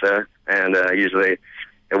 not Mesa, and usually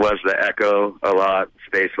it was the Echo a lot,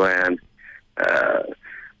 Spaceland.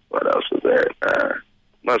 What else was there?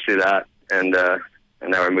 Mostly that, and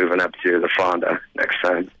now we're moving up to the Fonda next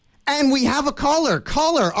time. And we have a caller.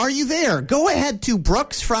 Caller, are you there? Go ahead to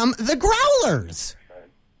Brooks from the Growlers.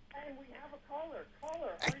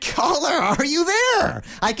 Caller, are you there?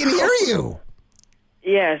 I can hear you.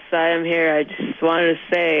 Yes, I am here. I just wanted to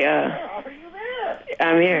say,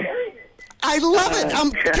 I'm here. I love it.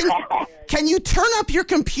 Can you turn up your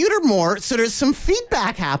computer more so there's some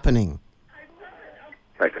feedback happening?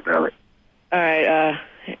 All right,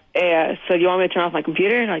 hey, so do you want me to turn off my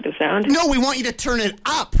computer, like the sound? No, we want you to turn it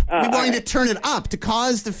up. We want you to turn it up to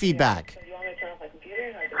cause the feedback. So do you want me to turn off my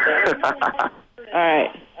computer, like the sound? All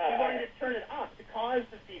right. We want you to turn it up to cause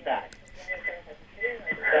the feedback.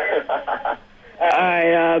 All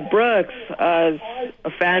right, Brooks, a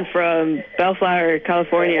fan from Bellflower,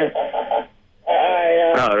 California.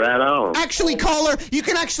 Oh, right on. Actually, caller, you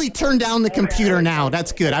can actually turn down the computer now.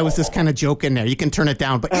 That's good. I was just kind of joking there. You can turn it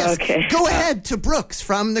down. But yes, okay. Go ahead to Brooks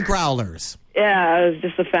from the Growlers. Yeah, I was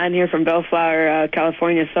just a fan here from Bellflower,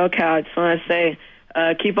 California, SoCal. I just want to say,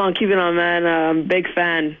 keep on keeping on, man. I'm a big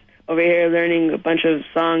fan over here learning a bunch of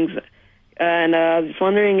songs. And I was just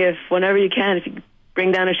wondering if, whenever you can, if you could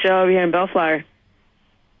bring down a show over here in Bellflower.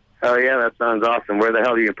 Oh, yeah, that sounds awesome. Where the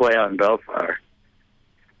hell do you play out in Bellflower?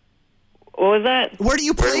 What was that? Where do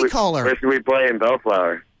you play, caller? Where should we play in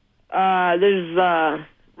Bellflower? There's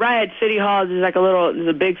right at City Hall. There's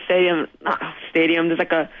a big stadium. Not stadium. There's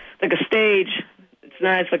like a stage. It's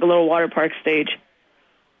nice, like a little water park stage.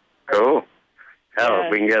 Cool. Hell, Yeah.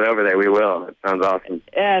 if we can get over there, we will. It sounds awesome.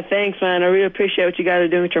 Yeah, thanks, man. I really appreciate what you guys are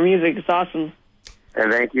doing with your music. It's awesome. And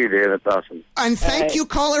thank you, dude. That's awesome. And thank right. you,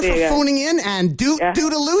 caller, See for you guys. phoning in. And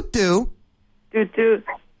doodaloot-doo. Toot.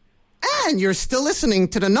 And you're still listening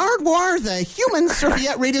to the Nardwuar, the Human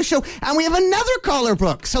Serviette Radio Show. And we have another caller,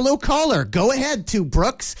 Brooks. Hello, caller. Go ahead to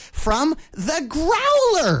Brooks from the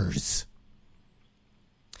Growlers.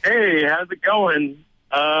 Hey, how's it going?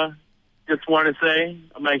 Just want to say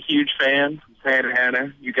I'm a huge fan from Santa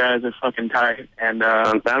Ana. You guys are fucking tight, and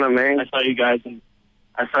I'm Santa, man. I saw you guys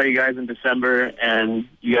in December, and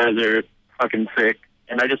you guys are fucking sick.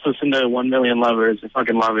 And I just listened to 1 Million Lovers. I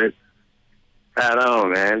fucking love it. I know,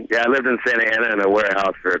 man. Yeah, I lived in Santa Ana in a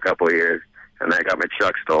warehouse for a couple of years, and I got my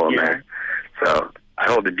truck stolen there. So I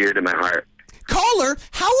hold it dear to my heart. Caller,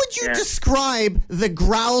 how would you describe the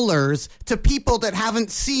Growlers to people that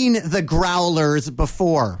haven't seen the Growlers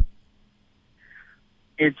before?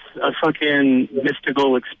 It's a fucking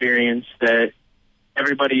mystical experience that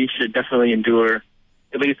everybody should definitely endure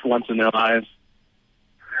at least once in their lives.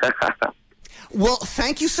 Well,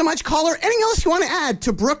 thank you so much, caller. Anything else you want to add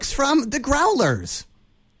to Brooks from the Growlers?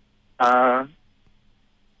 I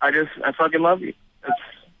fucking love you.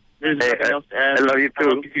 There's nothing else to add. I love you too. I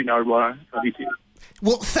love you too, Nardwuar. Love you too.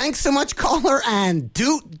 Well, thanks so much, caller, and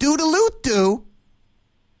doodaloot-doo.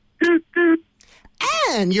 Doot, doot.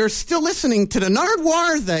 And you're still listening to the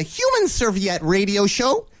Nardwuar, the Human Serviette Radio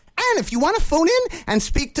Show. And if you want to phone in and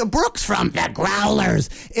speak to Brooks from the Growlers,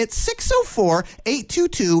 it's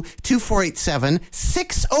 604-822-2487,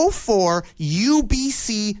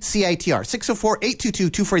 604-UBC-CITR,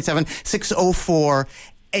 604-822-2487,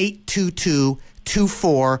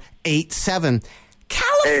 604-822-2487.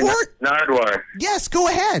 California. Nardwuar. Yes, go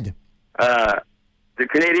ahead. Do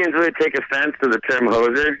Canadians really take offense to the term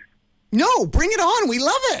hoser? No, bring it on. We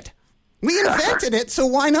love it. We invented it, so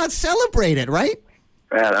why not celebrate it, right?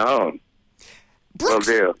 Right on. Brooks,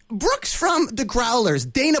 Will do. Brooks from the Growlers,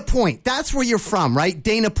 Dana Point. That's where you're from, right?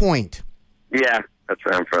 Dana Point. Yeah, that's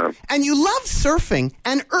where I'm from. And you love surfing.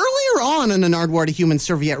 And earlier on in the Nardwuar to Human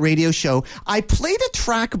Serviette radio show, I played a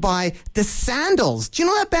track by The Sandals. Do you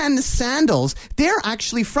know that band, The Sandals? They're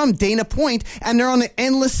actually from Dana Point, and they're on the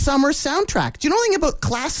Endless Summer soundtrack. Do you know anything about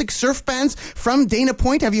classic surf bands from Dana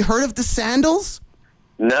Point? Have you heard of The Sandals?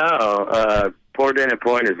 No, poor Dana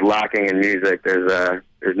Point is lacking in music.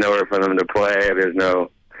 There's nowhere for them to play. There's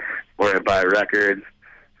no where to buy records.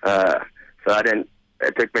 So I didn't.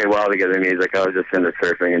 It took me a while to get the music. I was just into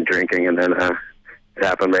surfing and drinking, and then it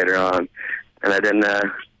happened later on. And I didn't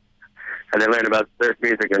learn about surf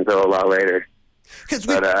music until a lot later.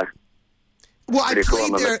 Well, I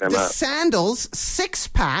played the Sandals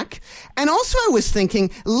 6-pack, and also I was thinking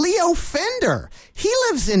Leo Fender. He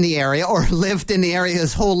lives in the area, or lived in the area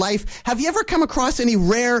his whole life. Have you ever come across any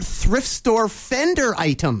rare thrift store Fender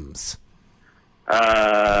items?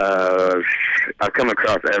 I've come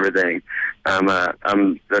across everything. I'm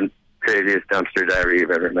the craziest dumpster diver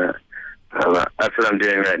you've ever met. That's what I'm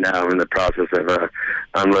doing right now. I'm in the process of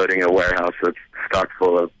unloading a warehouse that's stocked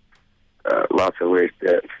full of lots of weird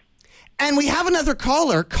shit. And we have another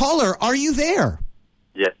caller. Caller, are you there?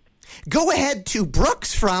 Yes. Go ahead to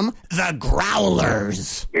Brooks from the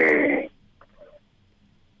Growlers.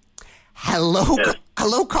 Hello, Yes.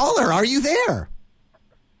 Hello, caller. Are you there?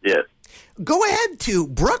 Yes. Go ahead to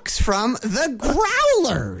Brooks from the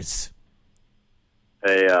Growlers.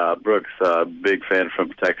 Hey, Brooks, big fan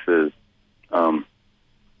from Texas.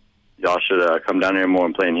 Y'all should come down here more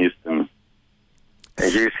and play in Houston.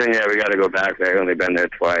 In Houston, yeah, we got to go back there. I've only been there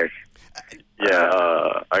twice. Yeah,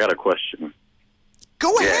 I got a question.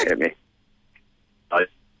 Go Yeah, ahead. hit me.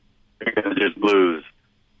 Just blues.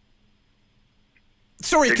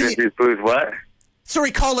 Sorry, Signature Blues what?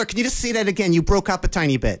 sorry, caller. Can you just say that again? You broke up a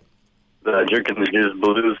tiny bit. Drinking the juice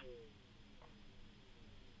blues.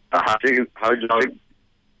 How'd y'all...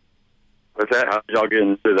 What's that? How'd y'all get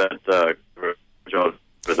into that? For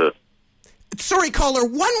the Sorry, caller.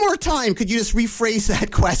 One more time. Could you just rephrase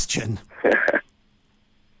that question?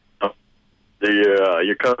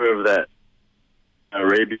 your cover of that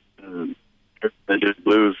Arabian just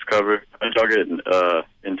blues cover. How'd y'all get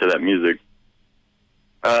into that music?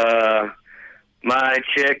 My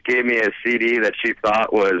chick gave me a CD that she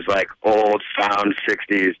thought was like old sound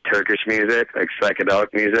 60s Turkish music, like psychedelic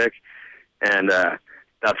music. And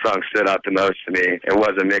that song stood out the most to me. It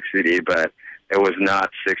was a mix CD, but it was not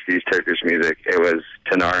 60s Turkish music. It was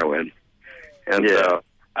Nardwuar. And so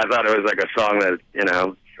I thought it was like a song that, you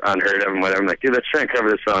know, unheard of and whatever. I'm like, dude, let's try and cover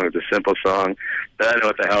this song. It's a simple song, but I didn't know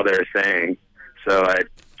what the hell they were saying. So I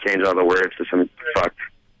changed all the words to some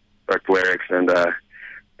fucked lyrics, and then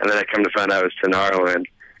I come to find out it was Nardwuar,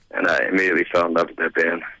 and I immediately fell in love with that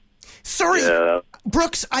band. Sorry,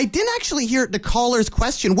 Brooks, I didn't actually hear the caller's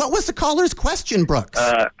question. What was the caller's question, Brooks?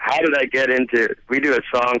 How did I get into... We do a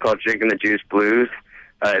song called Drinking the Juice Blues.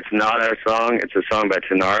 It's not our song. It's a song by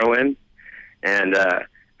Nardwuar, and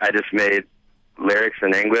I just made lyrics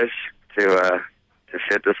in English to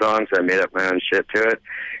fit the song, so I made up my own shit to it.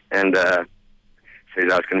 And so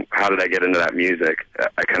he's asking, how did I get into that music?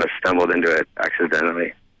 I kind of stumbled into it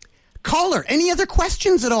accidentally. Caller, any other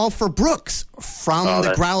questions at all for Brooks from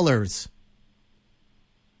the Growlers?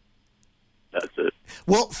 That's it.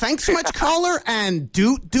 Well, thanks so much, caller, and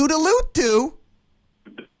do-do-do-loot-do.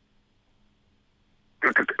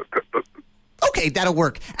 Okay, that'll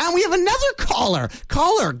work. And we have another caller.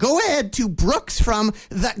 Caller, go ahead to Brooks from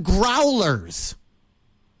the Growlers.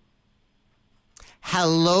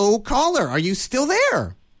 Hello, caller. Are you still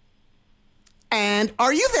there? And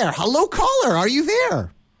are you there? Hello, caller. Are you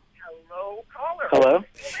there? Hello?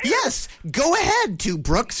 Yes, go ahead to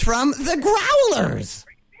Brooks from the Growlers.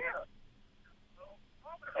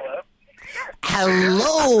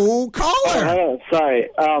 Hello, caller. Hello, sorry.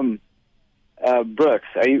 Brooks,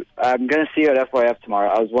 I'm going to see you at FYF tomorrow.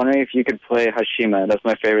 I was wondering if you could play Hashima. That's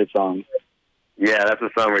my favorite song. Yeah, that's the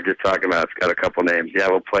song we're just talking about. It's got a couple names. Yeah,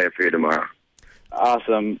 we'll play it for you tomorrow.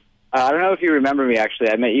 Awesome. I don't know if you remember me, actually.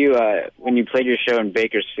 I met you when you played your show in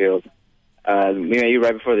Bakersfield. We met you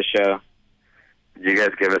right before the show. Did you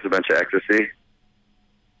guys give us a bunch of ecstasy?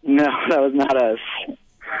 No, that was not us.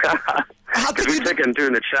 Because we're taking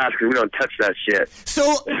doing the shots because we don't touch that shit.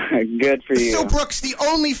 So good for you. So, Brooks, the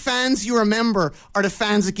only fans you remember are the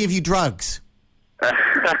fans that give you drugs. Well,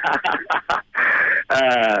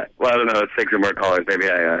 I don't know. Let's take some more callers. Maybe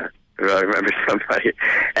I I remember somebody.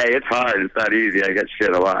 Hey, it's hard. It's not easy. I get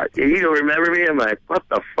shit a lot. You don't remember me? I'm like, what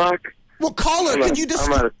the fuck? Well, caller, I'm not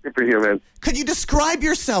a superhuman. Could you describe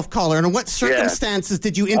yourself, caller, and in what circumstances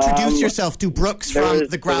did you introduce yourself to Brooks from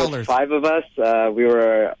the Growlers? There was 5 of us. We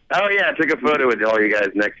were... Oh, yeah, I took a photo with all you guys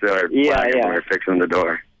next to our flag when we were fixing the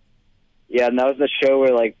door. Yeah, and that was the show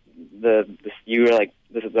where, like, the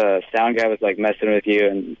sound guy was, like, messing with you,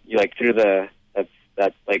 and you, like, threw that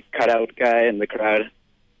like, cutout guy in the crowd.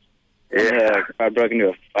 Yeah. And the crowd broke into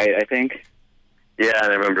a fight, I think. Yeah,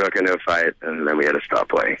 and everyone broke into a fight, and then we had to stop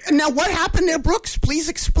playing. Now, what happened there, Brooks? Please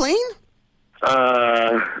explain.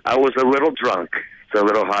 I was a little drunk. It's a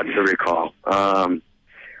little hard to recall.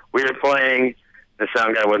 We were playing. The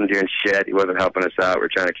sound guy wasn't doing shit. He wasn't helping us out. We're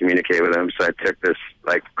trying to communicate with him. So I took this,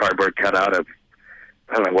 like, cardboard cutout of,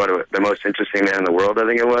 I don't know, what the most interesting man in the world, I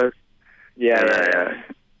think it was. Yeah. And I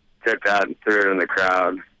took that and threw it in the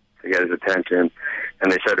crowd to get his attention.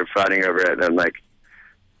 And they started fighting over it. And then, like,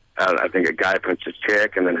 I think a guy punched a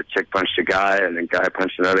chick, and then a chick punched a guy, and then a guy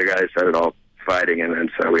punched another guy. They started all fighting, and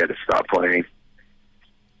then so we had to stop playing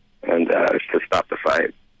and to stop the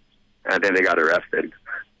fight. And then they got arrested.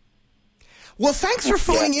 Well, thanks for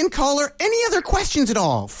phoning in, caller. Any other questions at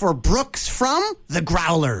all for Brooks from the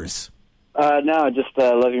Growlers? No, just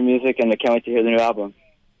love your music, and I can't wait to hear the new album.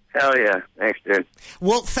 Hell yeah. Thanks, dude.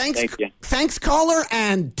 Well, thanks, caller,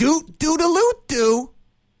 and doot-doot-a-loot-doo.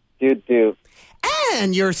 Doot-doo.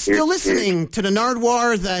 And you're still listening to the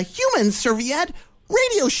Nardwuar, the Human Serviette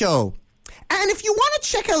radio show. And if you want to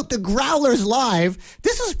check out the Growlers live,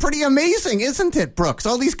 this is pretty amazing, isn't it, Brooks?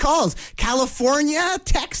 All these calls. California,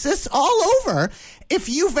 Texas, all over. If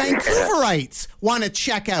you Vancouverites want to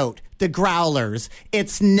check out the Growlers,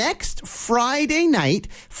 it's next Friday night,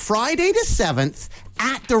 Friday the 7th,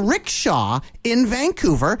 at the Rickshaw in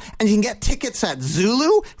Vancouver, and you can get tickets at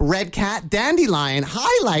Zulu, Red Cat, Dandelion,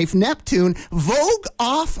 High Life, Neptune, Vogue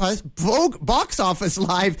Box Office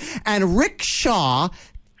Live, and Rickshaw,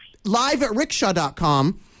 live at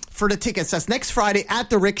rickshaw.com for the tickets. That's next Friday at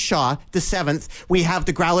the Rickshaw, the 7th. We have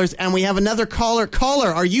the Growlers, and we have another caller. Caller,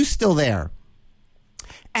 are you still there?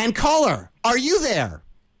 And caller, are you there?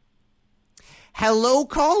 Hello,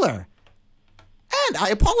 caller. And I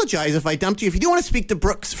apologize if I dumped you. If you do want to speak to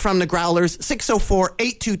Brooks from the Growlers,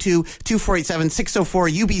 604-822-2487,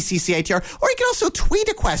 604-UBCCITR, or you can also tweet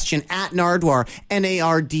a question at Nardwuar,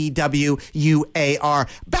 Nardwuar.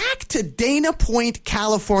 Back to Dana Point,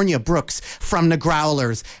 California, Brooks from the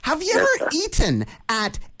Growlers. Have you ever eaten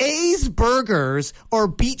at A's Burgers or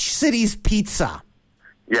Beach City's Pizza?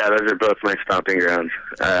 Yeah, those are both my stomping grounds.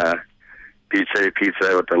 Beach City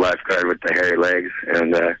Pizza with the lifeguard with the hairy legs,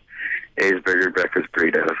 and A's Burger Breakfast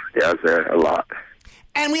Burrito. Yeah, I was there a lot.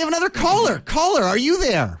 And we have another caller. Caller, are you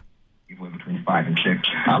there? Between 5 and 6.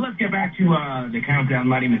 Let's get back to the countdown.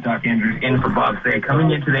 My name is Doc Andrews, in for Bob Say.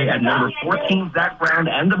 Coming in today at number 14, Zach Brown,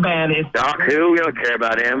 and the band is... Doc who? We don't care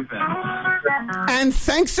about him. And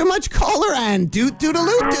thanks so much, caller, and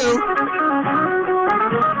doot-doot-a-loot-doo.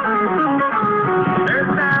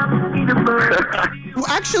 Well,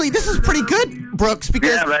 actually, this is pretty good, Brooks,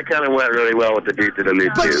 because... Yeah, that kind of went really well with the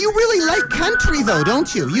doot-doot-a-loot-doo. But you really like country, though,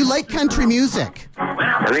 don't you? You like country music.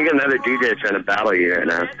 I think another DJ is trying to battle you right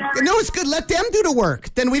now. No, it's good. Let them do the work.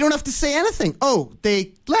 Then we don't have to say anything. Oh,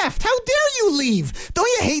 they left. How dare you leave? Don't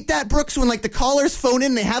you hate that, Brooks, when, like, the callers phone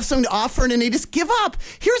in, they have something to offer, and then they just give up?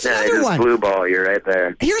 Here's another one. Blue ball you right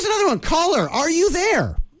there. Here's another one. Caller, are you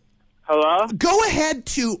there? Hello? Go ahead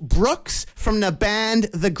to Brooks from the band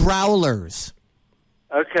The Growlers.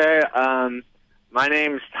 Okay, my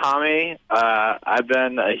name's Tommy. I've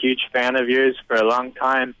been a huge fan of yours for a long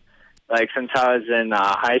time, like since I was in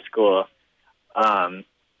high school.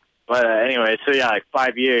 But anyway, so yeah, like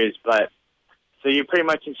 5 years. But so you pretty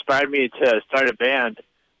much inspired me to start a band.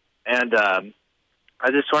 And I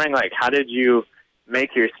was just wondering, like, how did you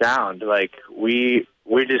make your sound? Like, we're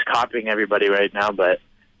just copying everybody right now, but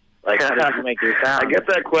like, how did you make your sound? I get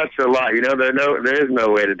that question a lot. You know, there is no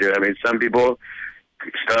way to do it. I mean, some people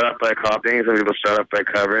start up by copying, some people start up by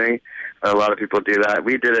covering. A lot of people do that.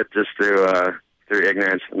 We did it just through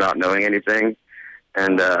ignorance, not knowing anything.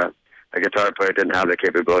 And a guitar player didn't have the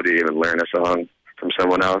capability to even learn a song from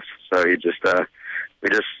someone else, so we just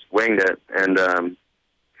winged it. And I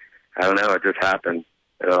don't know, it just happened.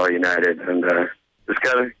 It all united, and just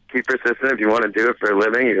gotta keep persistent. If you want to do it for a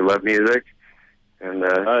living, you love music. And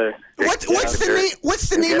what's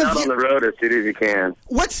the name get of out on the road as soon as you can.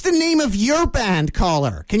 What's the name of your band,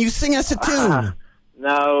 caller? Can you sing us a tune?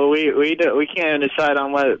 No, we can't decide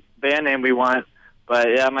on what band name we want.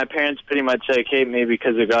 But yeah, my parents pretty much hate me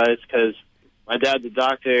because of guys. Because my dad's a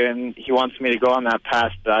doctor and he wants me to go on that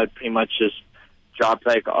path. But I pretty much just dropped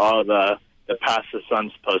like all the past the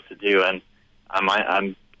sun's supposed to do, and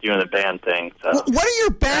I'm doing the band thing. So. Well, what are your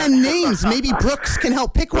band names? Maybe Brooks can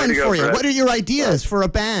help pick one for you. What are your ideas for a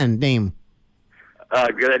band name?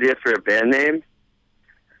 Good idea for a band name?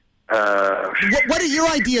 What are your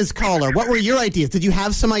ideas, caller? What were your ideas? Did you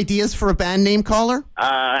have some ideas for a band name, caller?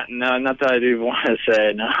 No, not that I do want to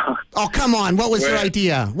say, no. Oh, come on. What was your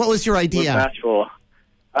idea? What was your idea? We're bashful.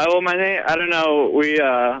 Well, my name, I don't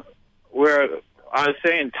know. I was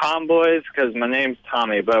saying Tomboys because my name's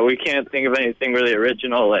Tommy, but we can't think of anything really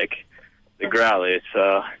original like the Growlers,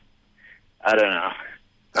 so I don't know.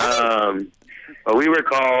 Well, we were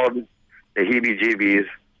called the Heebie-Jeebies,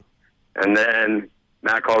 and then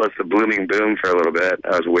Matt called us the Blooming Boom for a little bit.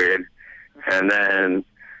 That was weird. And then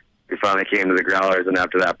we finally came to the Growlers, and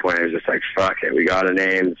after that point, it was just like, fuck it, we got a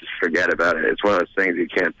name, just forget about it. It's one of those things you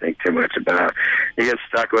can't think too much about. You get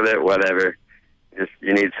stuck with it, whatever.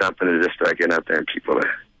 You need something to just start getting out there and people to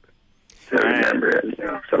remember it. You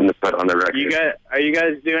know, something to put on the record. Are you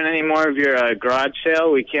guys doing any more of your garage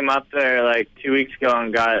sale? We came up there like 2 weeks ago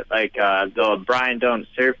and got like the Brian Don't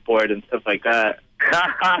surfboard and stuff like that.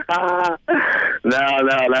 No,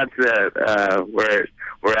 that's it.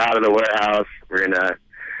 We're out of the warehouse. We're gonna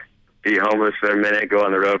be homeless for a minute, go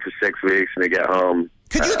on the road for 6 weeks, and we get home.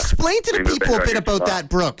 Could you explain to the people a bit about that,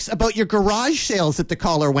 Brooks, about your garage sales that the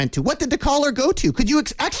caller went to? What did the caller go to? Could you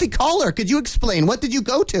could you explain? What did you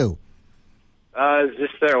go to? It's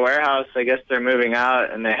just their warehouse. I guess they're moving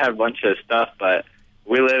out, and they had a bunch of stuff, but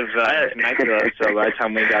we live in Mexico, so by the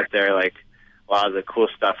time we got there, like, a lot of the cool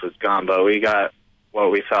stuff was gone, but we got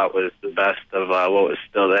what we thought was the best of what was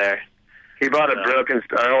still there. He bought a broken...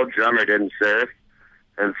 Our old drummer didn't surf,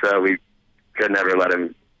 and so we could never let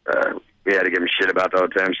him... we had to give him shit about the whole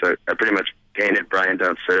time, so I pretty much painted Brian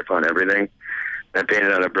Don't Surf on everything. I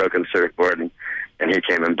painted on a broken surfboard, and he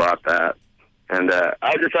came and bought that. And I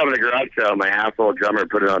was just having a garage sale. My asshole drummer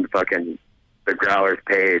put it on the Growlers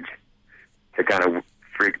page to kind of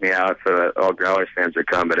freak me out so that all Growlers fans would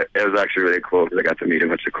come, but it was actually really cool because I got to meet a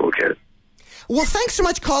bunch of cool kids. Well, thanks so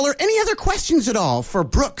much, caller. Any other questions at all for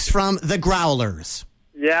Brooks from the Growlers?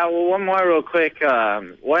 Yeah, well, one more real quick.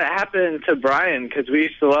 What happened to Brian? Because we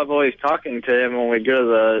used to love always talking to him when we'd go to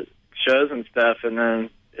the shows and stuff, and then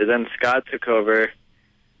Scott took over.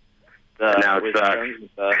 Now it sucks.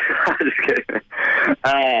 I'm just kidding.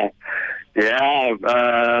 I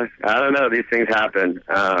don't know. These things happen.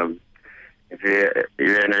 If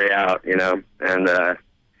you're in or out, you know. And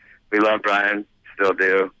we love Brian, still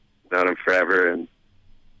do. Known him forever, and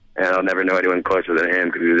I'll never know anyone closer than him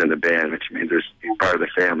because he was in the band, which means he's part of the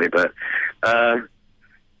family. But I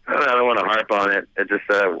don't want to harp on it. It just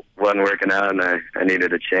wasn't working out, and I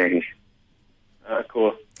needed a change.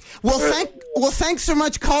 Cool. Well, thanks so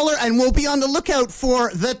much, caller, and we'll be on the lookout for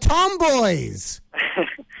the Tomboys.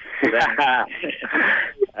 All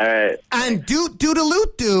right. And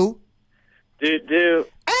do-do-do-loot-do. Do.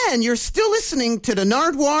 And you're still listening to the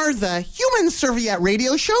Nardwuar, the Human Serviette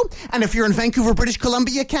radio show. And if you're in Vancouver, British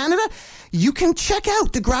Columbia, Canada, you can check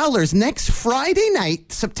out the Growlers next Friday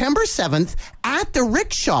night, September 7th, at the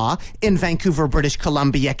Rickshaw in Vancouver, British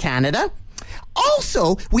Columbia, Canada.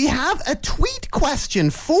 Also, we have a tweet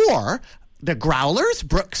question for the Growlers,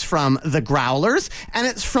 Brooks from the Growlers, and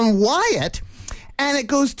it's from Wyatt. And it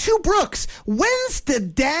goes to Brooks. When's the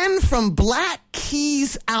Dan from Black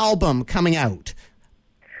Keys album coming out?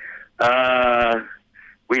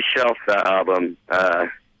 We shelved that album.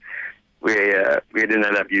 We didn't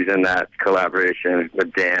end up using that collaboration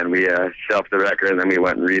with Dan. We shelved the record, and then we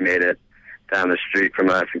went and remade it down the street from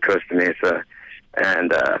us in Costa Mesa.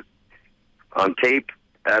 And on tape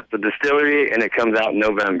at the distillery, and it comes out in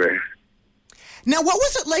November. Now, what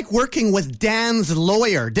was it like working with Dan's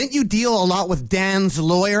lawyer? Didn't you deal a lot with Dan's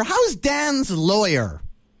lawyer? How's Dan's lawyer?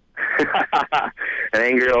 An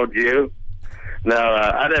angry old Jew? No,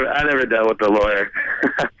 I never dealt with the lawyer.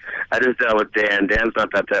 I just dealt with Dan. Dan's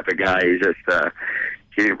not that type of guy. He just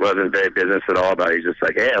he wasn't very business at all about it. He's just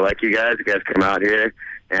like, hey, I like you guys. You guys come out here.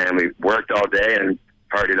 And we worked all day and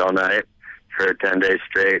partied all night for 10 days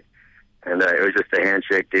straight. And it was just a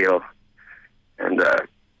handshake deal. And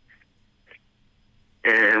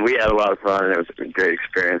we had a lot of fun, and it was a great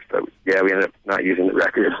experience. But, yeah, we ended up not using the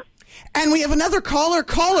record. And we have another caller.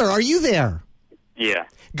 Caller, are you there? Yeah.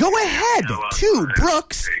 Go ahead to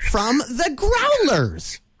Brooks from the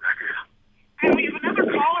Growlers.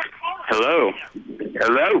 Hello.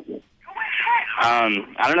 Hello.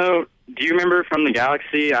 I don't know. Do you remember from the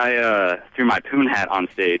Galaxy? I threw my poon hat on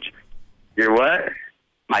stage. Your what?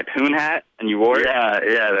 My poon hat, and you wore it?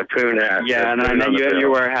 Yeah, the poon hat. Yeah, and then I met you at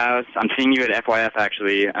your warehouse. I'm seeing you at FYF,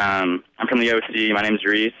 actually. I'm from the OC. My name's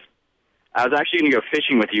Reese. I was actually going to go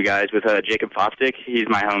fishing with you guys with Jacob Fostick. He's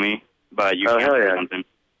my homie, but you can't do something.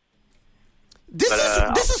 This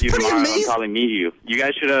is pretty tomorrow amazing. I'll probably meet you. You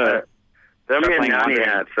guys should Throw me a playing nanny Andre.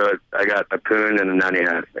 hat. So I got a poon and a nanny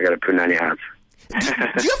hat. I got a poon nanny hat. Do you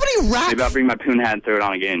have any rat? Maybe I'll bring my poon hat and throw it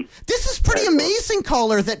on again. This is pretty amazing,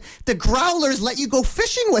 caller, that the Growlers let you go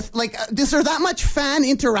fishing with. Like, is there that much fan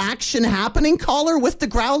interaction happening, caller, with the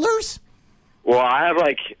Growlers? Well, I have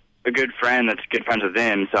like a good friend that's good friends with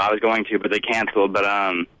them, so I was going to, but they canceled. But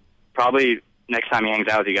probably next time he hangs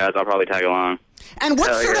out with you guys, I'll probably tag along. And what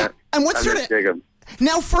Hell sort yeah. of? And what I'm sort just of? Jacob.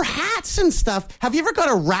 Now, for hats and stuff, have you ever got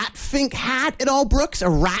a rat fink hat at all, Brooks? A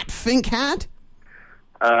rat fink hat?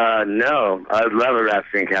 No. I'd love a rat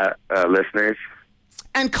fink hat, listeners.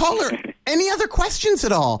 And caller, any other questions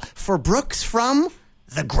at all for Brooks from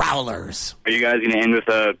the Growlers? Are you guys going to end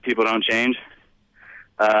with People Don't Change?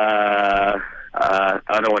 I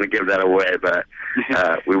don't want to give that away, but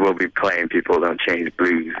we will be playing People Don't Change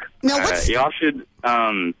Blues. Now, what's... Y'all should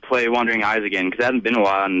play Wandering Eyes again, because it hasn't been a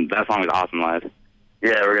while, and that song was awesome live.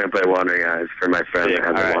 Yeah, we're going to play Wandering Eyes for my friend that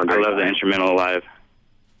has a I Wandering love the Eyes. instrumental live.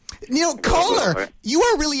 You know, caller, you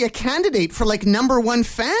are really a candidate for, like, #1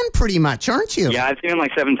 fan, pretty much, aren't you? Yeah, I've seen him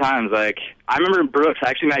like 7 times. Like, I remember Brooks. I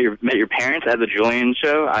actually met your parents at the Julian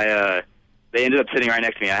show. They ended up sitting right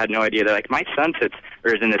next to me. I had no idea. They're like, my son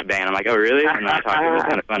is in this band. I'm like, oh, really? And then I talked to him. It was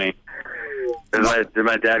kind of funny. Did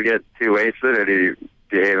my dad get too wasted, or did he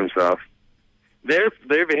behave himself? They're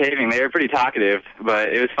behaving. They were pretty talkative,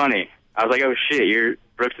 but it was funny. I was like, oh, shit, you're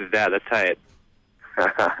Brooks' dad. That's tight.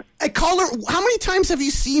 Hey, caller, how many times have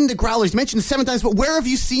you seen the Growlers? You mentioned 7 times, but where have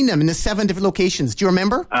you seen them in the 7 different locations? Do you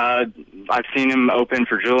remember? I've seen him open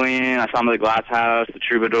for Julian. I saw him at the Glass House, the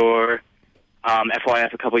Troubadour.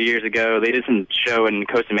 FYF a couple years ago. They did some show in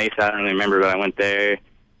Costa Mesa. I don't really remember, but I went there.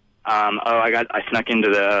 I snuck into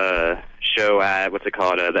the show at, what's it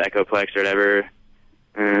called, the Echoplex or whatever,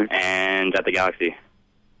 and at the Galaxy.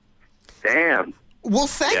 Damn. Well,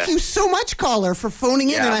 thank you so much, caller, for phoning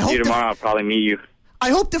in. Yeah, And I I'll hope see you tomorrow. I'll probably meet you. I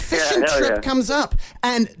hope the fishing trip comes up.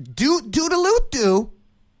 And doodaloot-doo.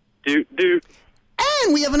 Doot.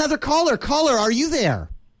 And we have another caller. Caller, are you there?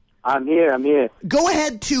 I'm here. Go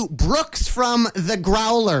ahead to Brooks from the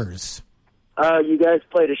Growlers. You guys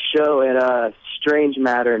played a show at Strange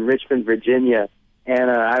Matter in Richmond, Virginia, and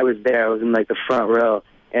I was there. I was in like the front row,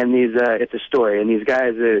 and it's a story. And these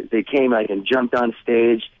guys, they came like and jumped on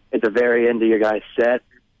stage at the very end of your guys' set,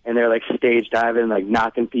 and they're like stage diving, like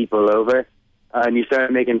knocking people over. And you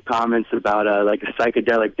started making comments about like a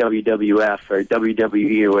psychedelic WWF or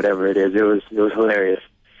WWE or whatever it is. It was hilarious.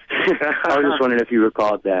 I was just wondering if you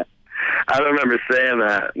recalled that. I don't remember saying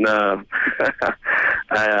that. No.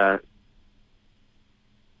 I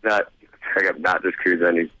got not this cruise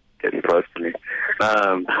and he's getting close to me.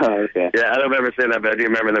 Okay. Yeah, I don't remember saying that, but I do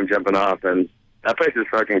remember them jumping off. And that place is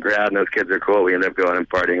fucking rad, and those kids are cool. We ended up going and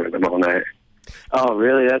partying with them all night. Oh,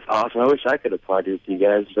 really? That's awesome. I wish I could have partied with you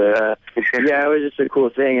guys. But, yeah, it was just a cool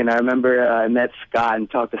thing. And I remember I met Scott and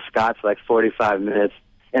talked to Scott for like 45 minutes.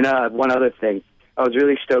 And one other thing. I was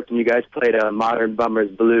really stoked when you guys played Modern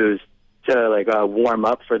Bummers Blues to like warm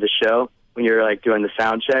up for the show when you were like doing the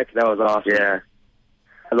sound check. That was awesome. Yeah.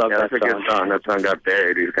 I love that that's a good song. That song got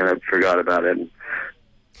buried. We kind of forgot about it. And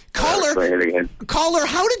playing it again. Caller,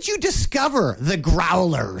 how did you discover the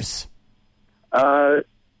Growlers?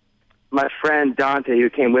 My friend Dante, who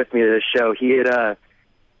came with me to the show, he had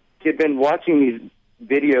been watching these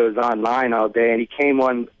videos online all day, and he came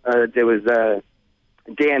on. There was a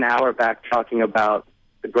day and hour back talking about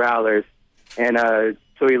the Growlers, and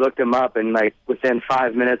so he looked them up, and like within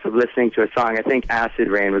 5 minutes of listening to a song, I think Acid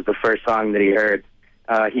Rain was the first song that he heard.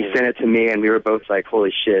 He sent it to me, and we were both like,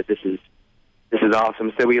 "Holy shit, this is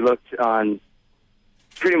awesome!" So we looked on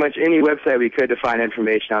pretty much any website we could to find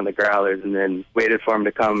information on the Growlers, and then waited for them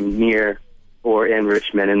to come near or in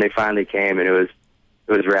Richmond, and they finally came, and it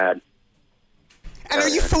was rad. And are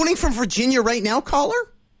you phoning from Virginia right now, caller?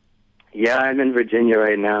 Yeah, I'm in Virginia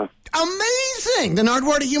right now. Amazing! The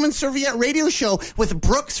Nardwuar to Human Serviette radio show with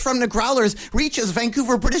Brooks from the Growlers reaches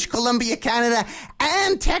Vancouver, British Columbia, Canada,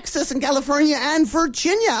 and Texas and California and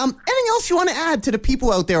Virginia. Anything else you want to add to the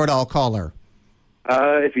people out there at all, caller?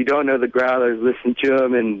 If you don't know the Growlers, listen to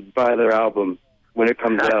them and buy their album when it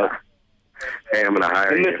comes out. Hey, I'm going to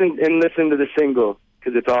hire you. And listen to the single,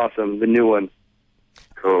 because it's awesome, the new one.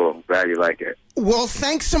 Cool. Glad you like it. Well,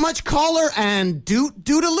 thanks so much, caller, and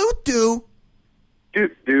doodaloot-doo.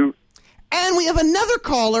 Doot. And we have another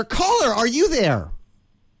caller. Caller, are you there?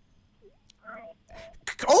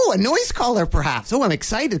 Oh, a noise caller, perhaps. Oh, I'm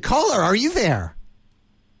excited. Caller, are you there?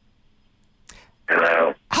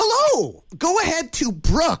 Hello. Hello. Go ahead to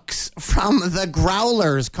Brooks from the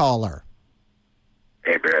Growlers, caller.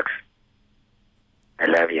 Hey, Brooks. I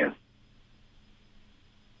love you.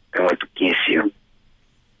 I want to kiss you.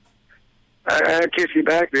 I'll kiss you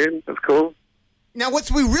back, dude. That's cool. Now,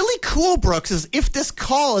 what's really cool, Brooks, is if this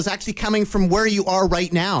call is actually coming from where you are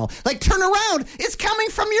right now. Like, turn around. It's coming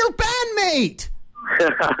from your bandmate.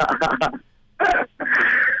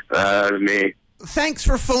 Me. Thanks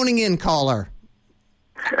for phoning in, caller.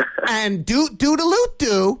 And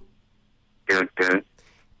doodaloot-doo. Doot-doot.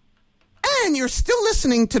 And you're still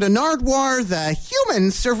listening to the Nardwuar, the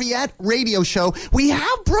Human Serviette radio show. We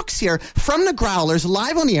have Brooks here from the Growlers,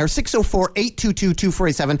 live on the air,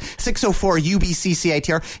 604-822-2487,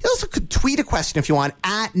 604-UBC-CITR. You also could tweet a question if you want,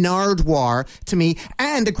 at Nardwuar to me.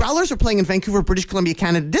 And the Growlers are playing in Vancouver, British Columbia,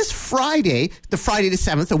 Canada, this Friday, the Friday the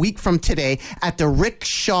 7th, a week from today, at the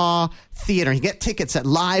Rickshaw Theatre. You get tickets at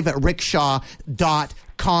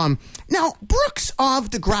live@rickshaw.com. Now, Brooks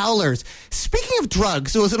of the Growlers, speaking of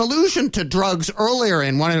drugs, there was an allusion to drugs earlier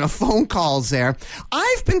in one of the phone calls there.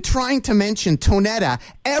 I've been trying to mention Tonetta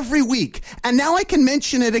every week, and now I can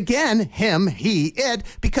mention it again, him, he, it,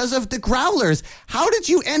 because of the Growlers. How did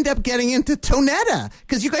you end up getting into Tonetta?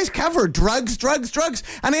 Because you guys cover drugs,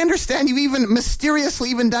 and I understand you've even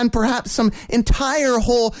mysteriously even done perhaps some entire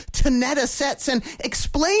whole Tonetta sets, and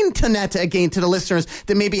explain Tonetta again to the listeners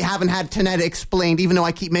that maybe haven't had Tonetta explained, even though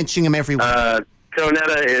I keep mentioning him every week.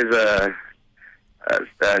 Tonetta is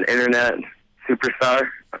an internet superstar,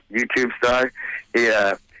 YouTube star.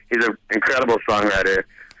 He's an incredible songwriter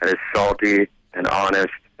that is salty and honest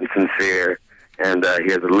and sincere, and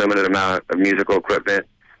he has a limited amount of musical equipment,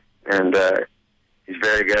 and he's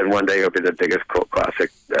very good. One day he'll be the biggest cult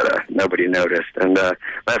classic that nobody noticed. And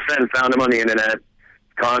my friend found him on the internet,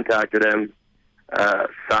 contacted him,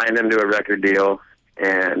 signed him to a record deal,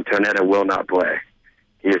 and Tonetta will not play.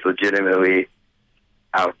 He is legitimately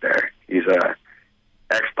out there. He's a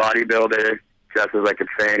ex-bodybuilder, dresses like a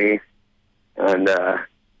tranny, and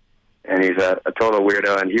he's a total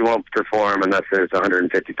weirdo, and he won't perform unless there's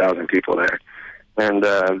 150,000 people there. And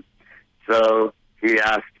so he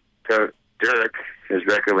asked Dirk, his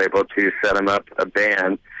record label, to set him up a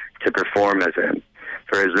band to perform as him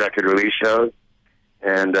for his record release shows.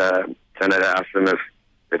 And Tonetta asked him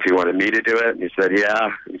if he wanted me to do it, and he said,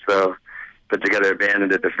 yeah. And so put together a band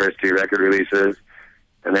and did the first 2 record releases,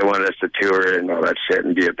 and they wanted us to tour and all that shit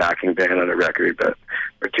and be a backing band on a record, but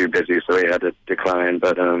we're too busy, so we had to decline.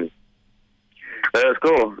 But it was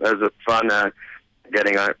cool. It was fun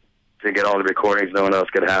getting to get all the recordings no one else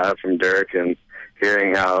could have from Dirk, and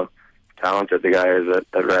hearing how talented the guy is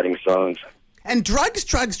at writing songs. And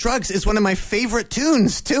Drugs is one of my favorite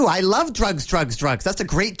tunes, too. I love Drugs. That's a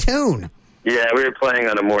great tune. Yeah, we were playing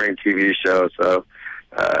on a morning TV show, so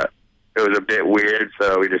it was a bit weird,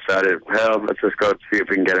 so we decided, well, let's just go see if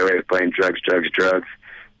we can get away with playing Drugs.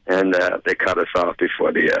 And they cut us off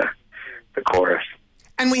before the chorus.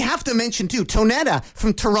 And we have to mention, too, Tonetta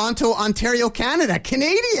from Toronto, Ontario, Canada.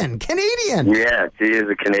 Canadian. Yeah, she is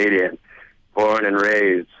a Canadian, born and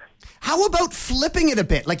raised. How about flipping it a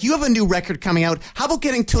bit? Like, you have a new record coming out. How about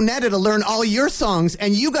getting Tonetta to learn all your songs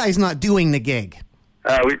and you guys not doing the gig?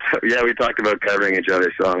 We talked about covering each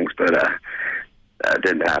other's songs, but that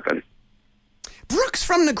didn't happen. Brooks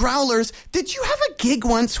from the Growlers, did you have a gig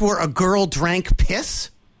once where a girl drank piss?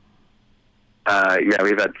 Yeah,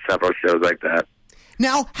 we've had several shows like that.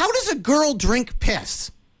 Now, how does a girl drink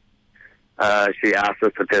piss? She asked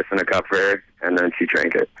us to piss in a cup for her, and then she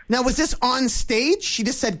drank it. Now, was this on stage? She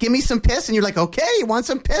just said, give me some piss, and you're like, okay, you want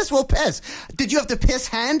some piss? We'll piss. Did you have to piss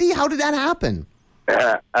handy? How did that happen?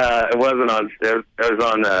 It wasn't on stage. It was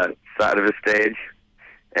on the side of the stage,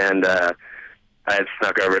 and I had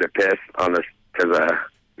snuck over to piss on this because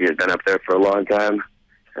we had been up there for a long time,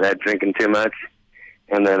 and I had drinking too much.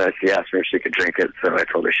 And then she asked me if she could drink it, so I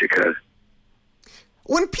told her she could.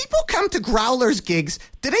 When people come to Growlers gigs,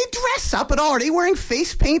 do they dress up at all? Are they wearing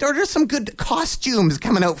face paint, or are there some good costumes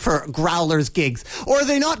coming out for Growlers gigs? Or are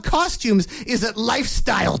they not costumes? Is it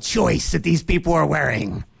lifestyle choice that these people are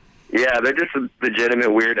wearing? Yeah, they're just legitimate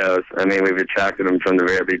weirdos. I mean, we've attracted them from the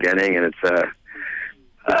very beginning, and it's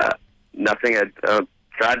nothing I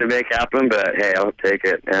tried to make happen, but hey, I'll take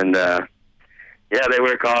it. And yeah, they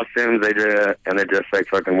wear costumes, and they're just like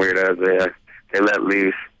fucking weirdos. They let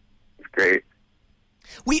loose. It's great.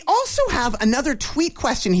 We also have another tweet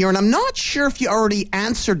question here, and I'm not sure if you already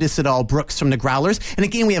answered this at all, Brooks from the Growlers. And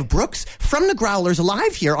again, we have Brooks from the Growlers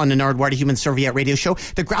live here on the Nardwuar, the Human Serviette radio show.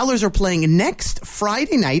 The Growlers are playing next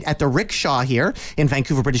Friday night at the Rickshaw here in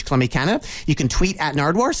Vancouver, British Columbia, Canada. You can tweet at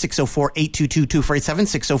Nardwuar,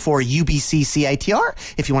 604-822-2487, 604-UBC-CITR,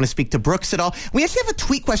 if you want to speak to Brooks at all. We actually have a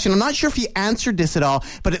tweet question. I'm not sure if you answered this at all,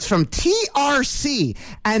 but it's from TRC.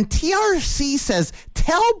 And TRC says,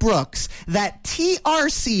 tell Brooks that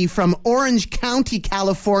TRC from Orange County,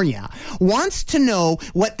 California, wants to know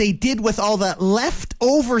what they did with all the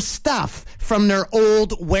leftover stuff from their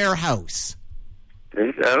old warehouse.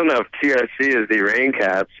 I don't know if TRC is the Rain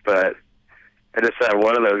Cats, but I just had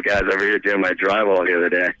one of those guys over here doing my drywall the other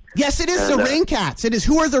day. Yes, it is the Rain Cats. It is.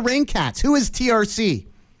 Who are the Rain Cats? Who is TRC?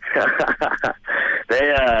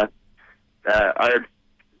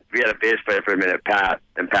 We had a bass player for a minute, Pat,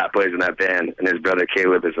 and Pat plays in that band, and his brother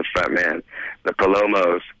Caleb is the front man. The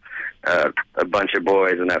Palomos, a bunch of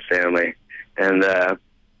boys in that family. And that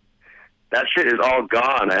shit is all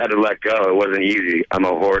gone. I had to let go. It wasn't easy. I'm a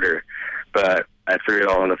hoarder. But I threw it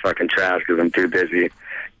all in the fucking trash because I'm too busy.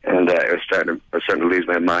 And I was starting to lose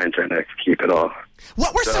my mind trying to keep it all.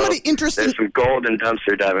 What were some of the interesting... There's some gold and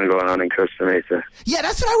dumpster diving going on in Costa Mesa. Yeah,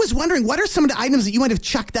 that's what I was wondering. What are some of the items that you might have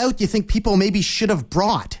chucked out you think people maybe should have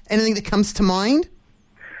brought? Anything that comes to mind?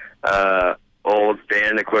 Old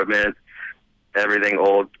band equipment, everything,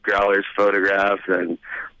 old Growlers photographs and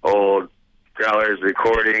old Growlers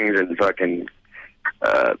recordings and fucking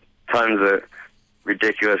tons of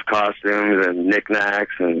ridiculous costumes and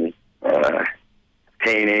knickknacks and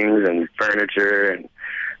paintings and furniture and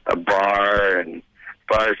a bar and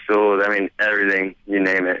bar stools. I mean, everything, you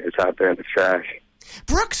name it, it's out there in the trash.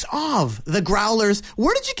 Brooks of the Growlers,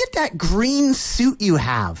 where did you get that green suit you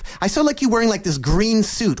have? I saw like you wearing like this green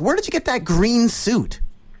suit. Where did you get that green suit?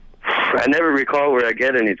 I never recall where I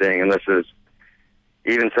get anything unless it's,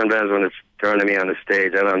 even sometimes when it's thrown to me on the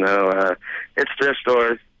stage, I don't know. It's thrift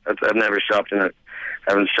stores. I've never shopped in I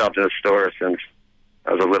haven't shopped in a store since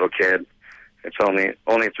I was a little kid. It's only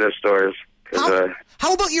thrift stores.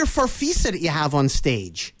 How about your farfisa that you have on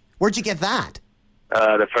stage? Where'd you get that?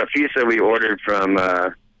 The farfisa we ordered from,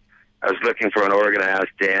 I was looking for an organ. I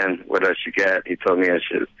asked Dan what I should get. He told me I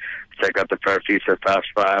should check out the farfisa Fast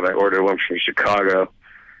 5. I ordered one from Chicago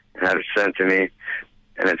and had it sent to me.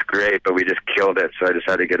 And it's great, but we just killed it, so I just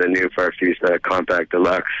had to get a new farfisa Compact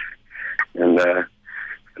Deluxe. And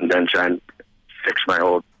then try and fix my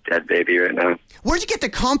old dead baby right now. Where'd you get the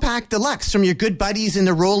Compact Deluxe? From your good buddies in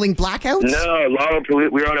the Rolling Blackouts? No,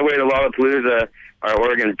 Lollapalooza. We were on our way to Lollapalooza. Our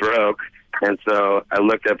organ broke, and so I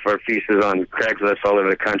looked up farfisas on Craigslist all over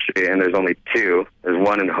the country, and there's only two. There's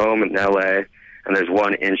one in home in L.A., and there's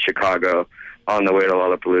one in Chicago on the way to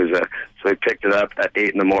Lollapalooza. So we picked it up at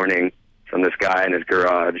 8 in the morning from this guy in his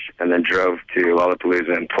garage, and then drove to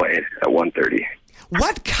Lollapalooza and played at 1:30.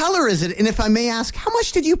 What color is it? And if I may ask, how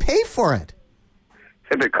much did you pay for it?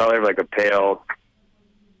 Typical color, like a pale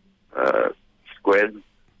squid.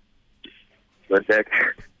 What's that?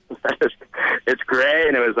 It's gray,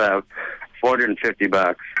 and it was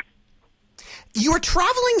 $450. You were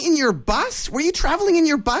traveling in your bus? Were you traveling in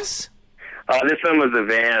your bus? This one was a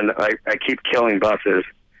van. I keep killing buses.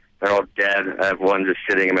 They're all dead. I have one just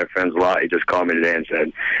sitting in my friend's lot. He just called me today and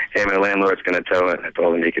said, hey, my landlord's going to tow it. I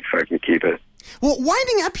told him he could fucking keep it. Well,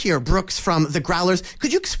 winding up here, Brooks from the Growlers,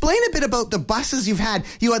 could you explain a bit about the buses you've had?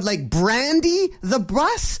 You had like Brandy the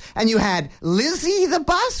bus, and you had Lizzie the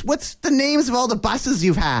bus. What's the names of all the buses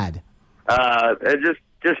you've had?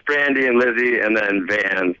 Just Brandy and Lizzie, and then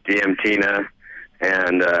vans, DM Tina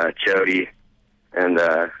and Jody, and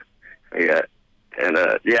yeah,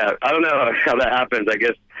 I don't know how that happens. I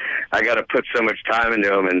guess I got to put so much time into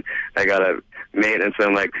them, and I got to maintenance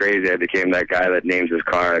them like crazy. I became that guy that names his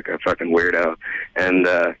car like a fucking weirdo. And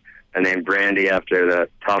I named Brandy after the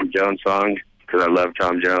Tom Jones song because I love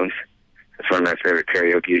Tom Jones. It's one of my favorite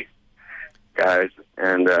karaoke guys.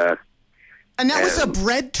 And that was a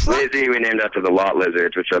bread truck? Lizzie we named after the lot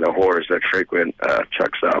lizards, which are the whores that frequent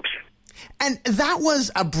truck stops. And that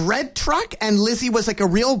was a bread truck, and Lizzie was like a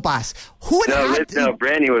real bus. No,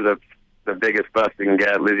 Brandy was the biggest bus you can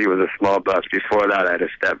get. Lizzie was a small bus. Before that, I had a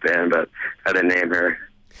step van, but I didn't name her.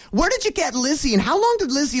 Where did you get Lizzie, and how long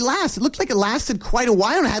did Lizzie last? It looked like it lasted quite a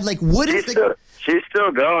while, and it had like wooden... She's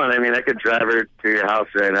still going. I mean, I could drive her to your house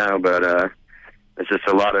right now, but it's just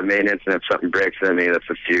a lot of maintenance, and if something breaks on me, that's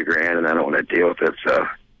a few grand, and I don't want to deal with it, so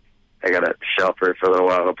I got to shelf her for a little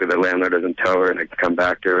while. Hopefully the landlord doesn't tow her, and I can come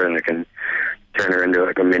back to her, and I can turn her into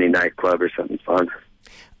like a mini nightclub or something fun.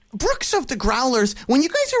 Brooks of the Growlers, when you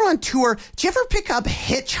guys are on tour, do you ever pick up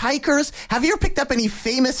hitchhikers? Have you ever picked up any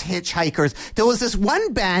famous hitchhikers? There was this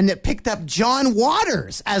one band that picked up John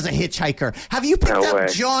Waters as a hitchhiker. Have you picked up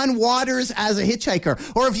John Waters as a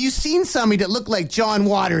hitchhiker? Or have you seen somebody that looked like John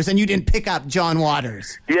Waters and you didn't pick up John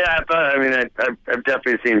Waters? Yeah, I've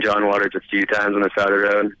definitely seen John Waters a few times on the side of the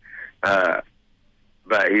road.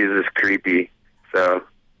 But he's just creepy, so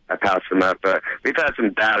I passed him up. But we've had some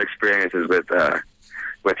bad experiences with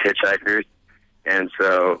hitchhikers, and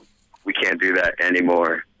so we can't do that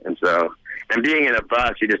anymore. And being in a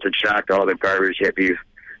bus, you just attract all the garbage hippies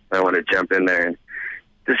that want to jump in there. And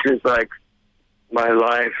this is like my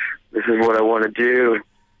life. This is what I want to do.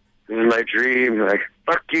 This is my dream. Like,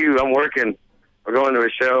 fuck you, I'm working. We're going to a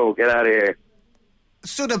show. Get out of here.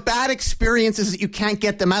 So the bad experience is that you can't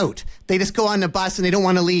get them out. They just go on the bus and they don't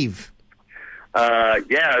want to leave.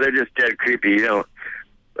 Yeah, they're just dead creepy. You know,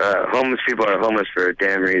 homeless people are homeless for a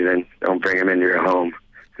damn reason. Don't bring them into your home.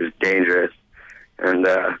 It's dangerous. And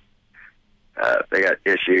they got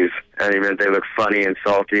issues. And even if they look funny and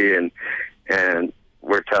salty and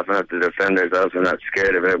we're tough enough to defend ourselves, we're not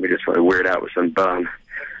scared of it. We just want to weird out with some bum.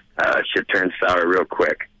 Shit turns sour real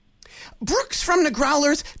quick. Brooks from the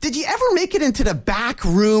Growlers, did you ever make it into the back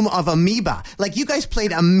room of Amoeba? Like, you guys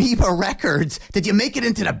played Amoeba Records. Did you make it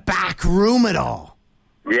into the back room at all?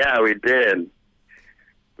 Yeah, we did.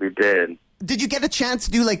 We did. Did you get a chance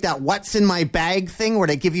to do like that what's in my bag thing where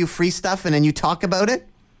they give you free stuff and then you talk about it?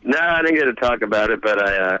 No, I didn't get to talk about it, but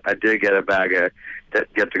I did get a bag of,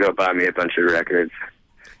 get to go buy me a bunch of records.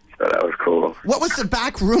 So that was cool. What was the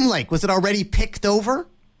back room like? Was it already picked over?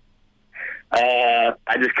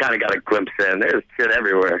 I just kind of got a glimpse in. There's shit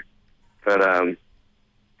everywhere. But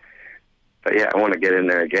yeah, I want to get in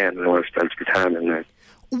there again. I want to spend some time in there.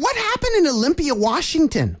 What happened in Olympia,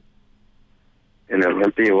 Washington? In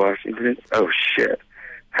Olympia, Washington? Oh, shit.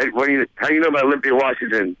 How do you know about Olympia,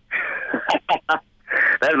 Washington?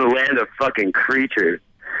 That is a land of fucking creatures.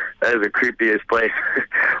 That is the creepiest place.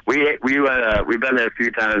 We've been there a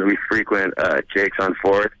few times. We frequent Jake's on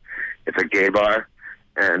 4th. It's a gay bar.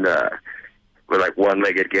 And we're like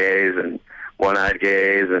one-legged gays and one-eyed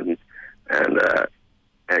gays and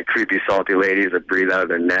creepy, salty ladies that breathe out of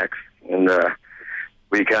their necks. And our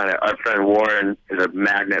friend Warren is a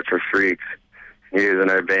magnet for freaks. He was in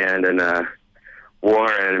our band, and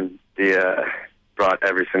Warren brought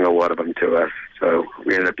every single one of them to us. So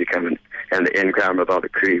we ended up becoming the in-crowd with all the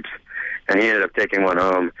creeps. And he ended up taking one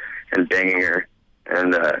home and banging her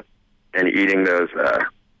and eating those.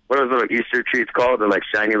 What are those little Easter treats called? They're like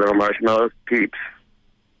shiny little marshmallows. Peeps.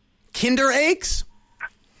 Kinder Eggs?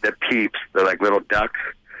 The Peeps. They're like little ducks.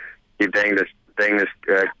 He banged this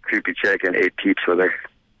creepy chick and ate Peeps with her.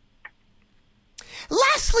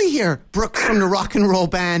 Lastly here, Brooks from the rock and roll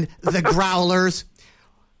band, The Growlers.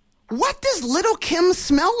 What does Little Kim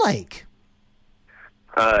smell like?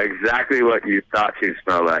 Exactly what you thought she'd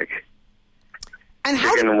smell like. And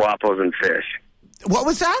chicken and waffles and fish. What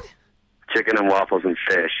was that? Chicken and waffles and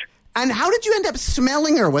fish. And how did you end up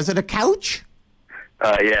smelling her? Was it a couch?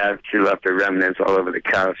 Yeah, she left her remnants all over the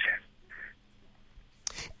couch.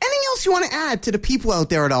 Anything else you want to add to the people out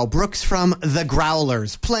there at all? Brooks from The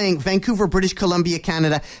Growlers, playing Vancouver, British Columbia,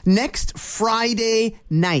 Canada, next Friday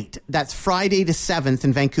night. That's Friday the 7th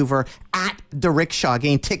in Vancouver at the Rickshaw.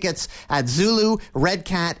 Gain tickets at Zulu, Red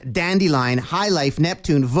Cat, Dandelion, High Life,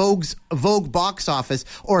 Neptune, Vogue Box Office,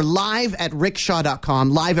 or live at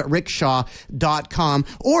rickshaw.com,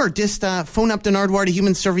 or just phone up the Nardwuar, the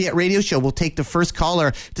Human Serviette radio show. We'll take the first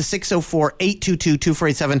caller to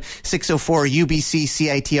 604-822-2487,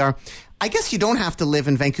 604-UBC-CITR. I guess you don't have to live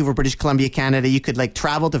in Vancouver, British Columbia, Canada. You could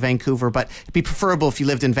travel to Vancouver, but it'd be preferable if you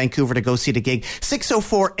lived in Vancouver to go see the gig.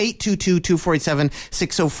 604-822-2487,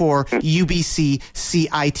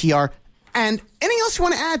 604-UBC-CITR. And anything else you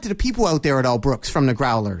want to add to the people out there at all, Brooks, from the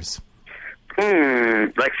Growlers?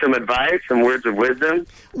 Like some advice, some words of wisdom?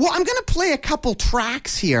 Well, I'm going to play a couple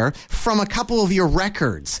tracks here from a couple of your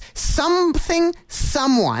records. Something,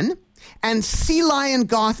 Someone, and Sea Lion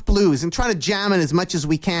Goth Blues, and try to jam it as much as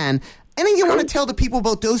we can. Anything you want to tell the people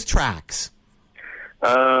about those tracks?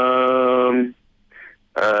 Someone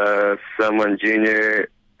Junior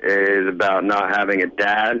is about not having a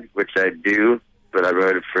dad, which I do, but I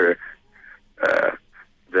wrote it for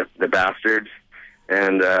the Bastards.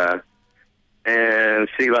 And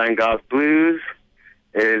Sea Lion Goth Blues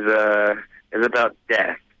is about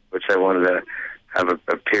death, which I wanted to have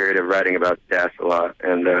a period of writing about death a lot,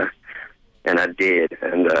 and I did,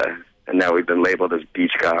 and now we've been labeled as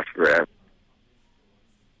beach goth forever.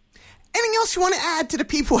 Anything else you want to add to the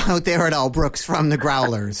people out there at all, Brooks, from the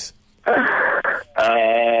Growlers?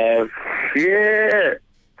 Yeah.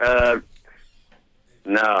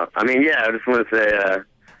 No. I mean, yeah, I just want to say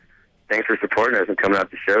thanks for supporting us and coming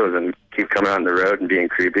out to shows and keep coming out on the road and being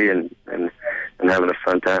creepy and having a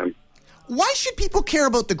fun time. Why should people care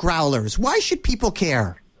about the Growlers? Why should people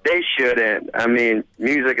care? They shouldn't. I mean,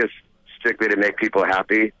 music is strictly to make people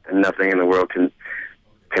happy, and nothing in the world can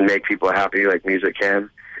make people happy like music can,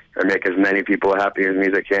 or make as many people happy as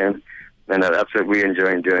music can. And that's what we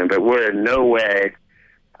enjoy doing. But we're in no way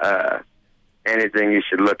anything you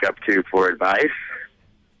should look up to for advice,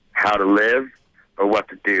 how to live, or what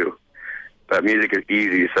to do. But music is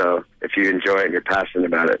easy, so if you enjoy it and you're passionate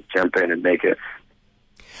about it, jump in and make it.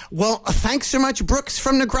 Well, thanks so much, Brooks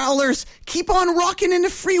from the Growlers. Keep on rocking in the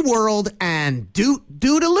free world and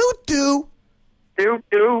do-do-do-do-do.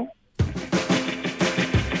 Do-do.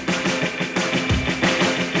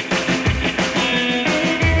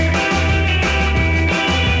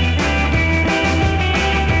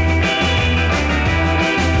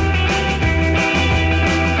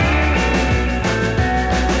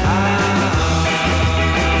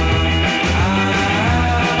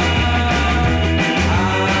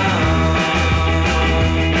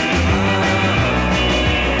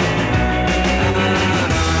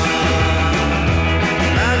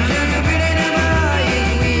 I'm just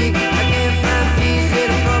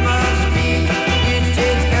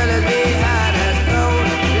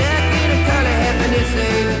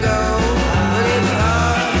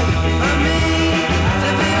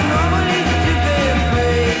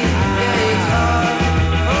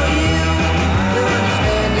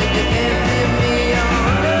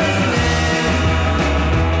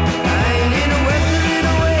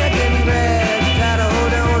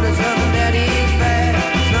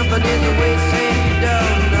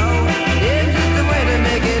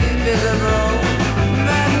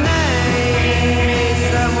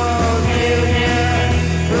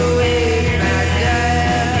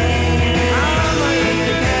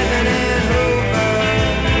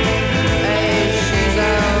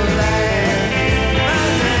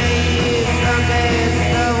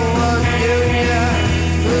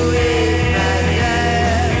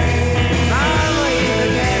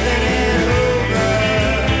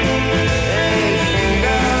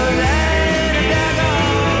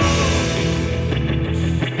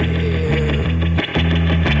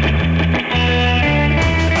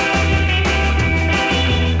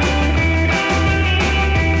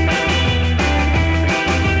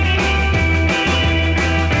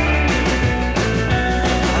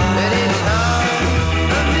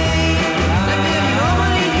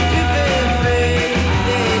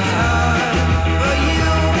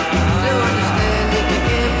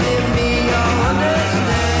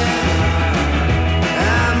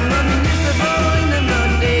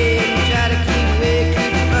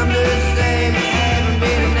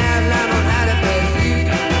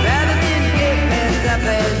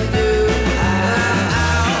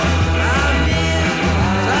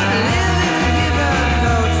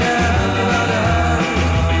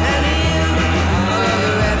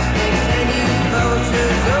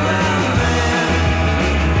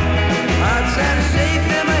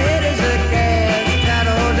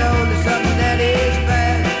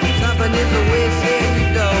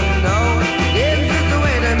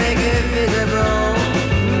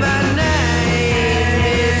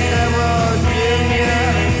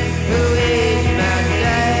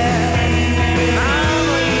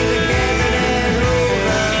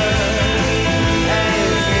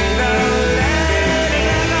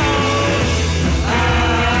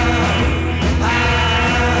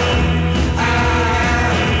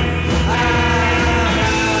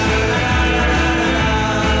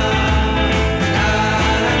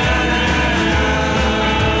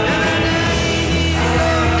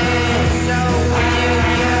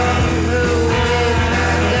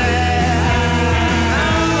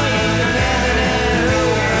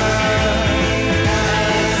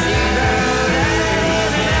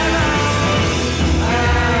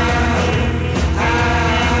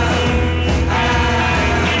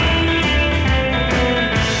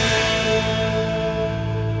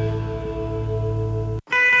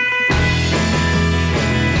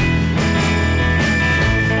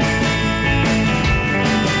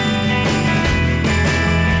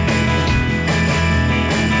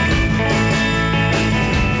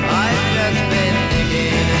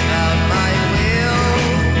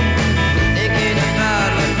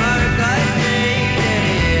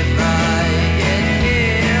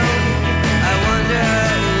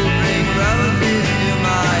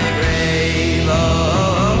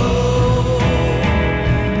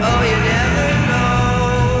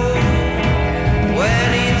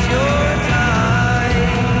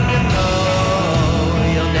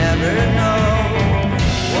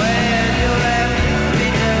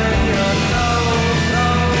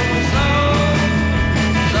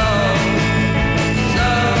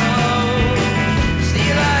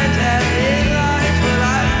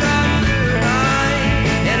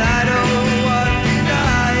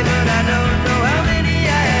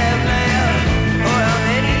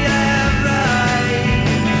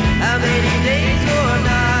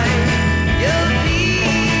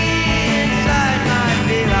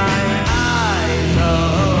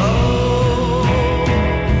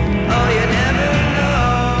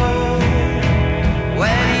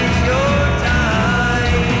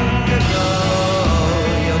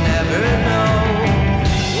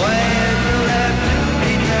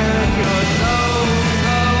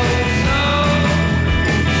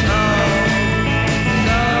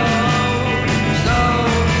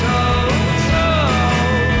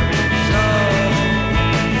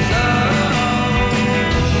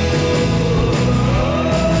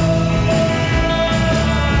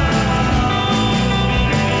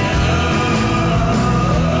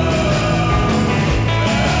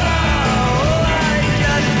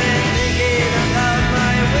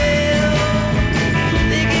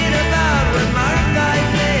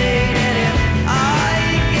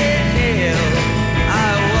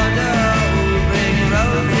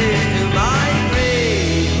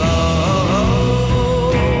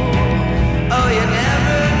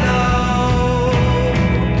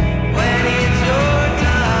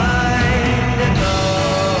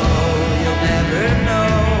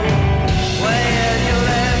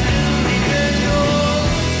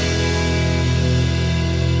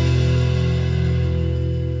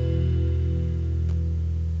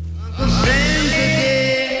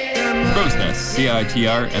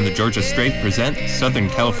CITR and the Georgia Strait present Southern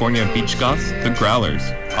California beach goths, the Growlers,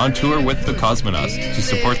 on tour with the Cosmonauts to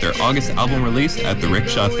support their August album release at the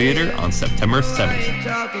Rickshaw Theater on September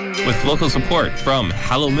 7th. With local support from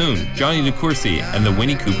Hallow Moon, Johnny DeCourcy, and the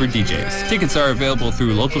Winnie Cooper DJs. Tickets are available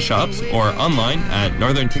through local shops or online at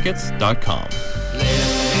northerntickets.com.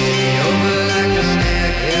 Over like a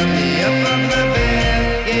snack, help me up on my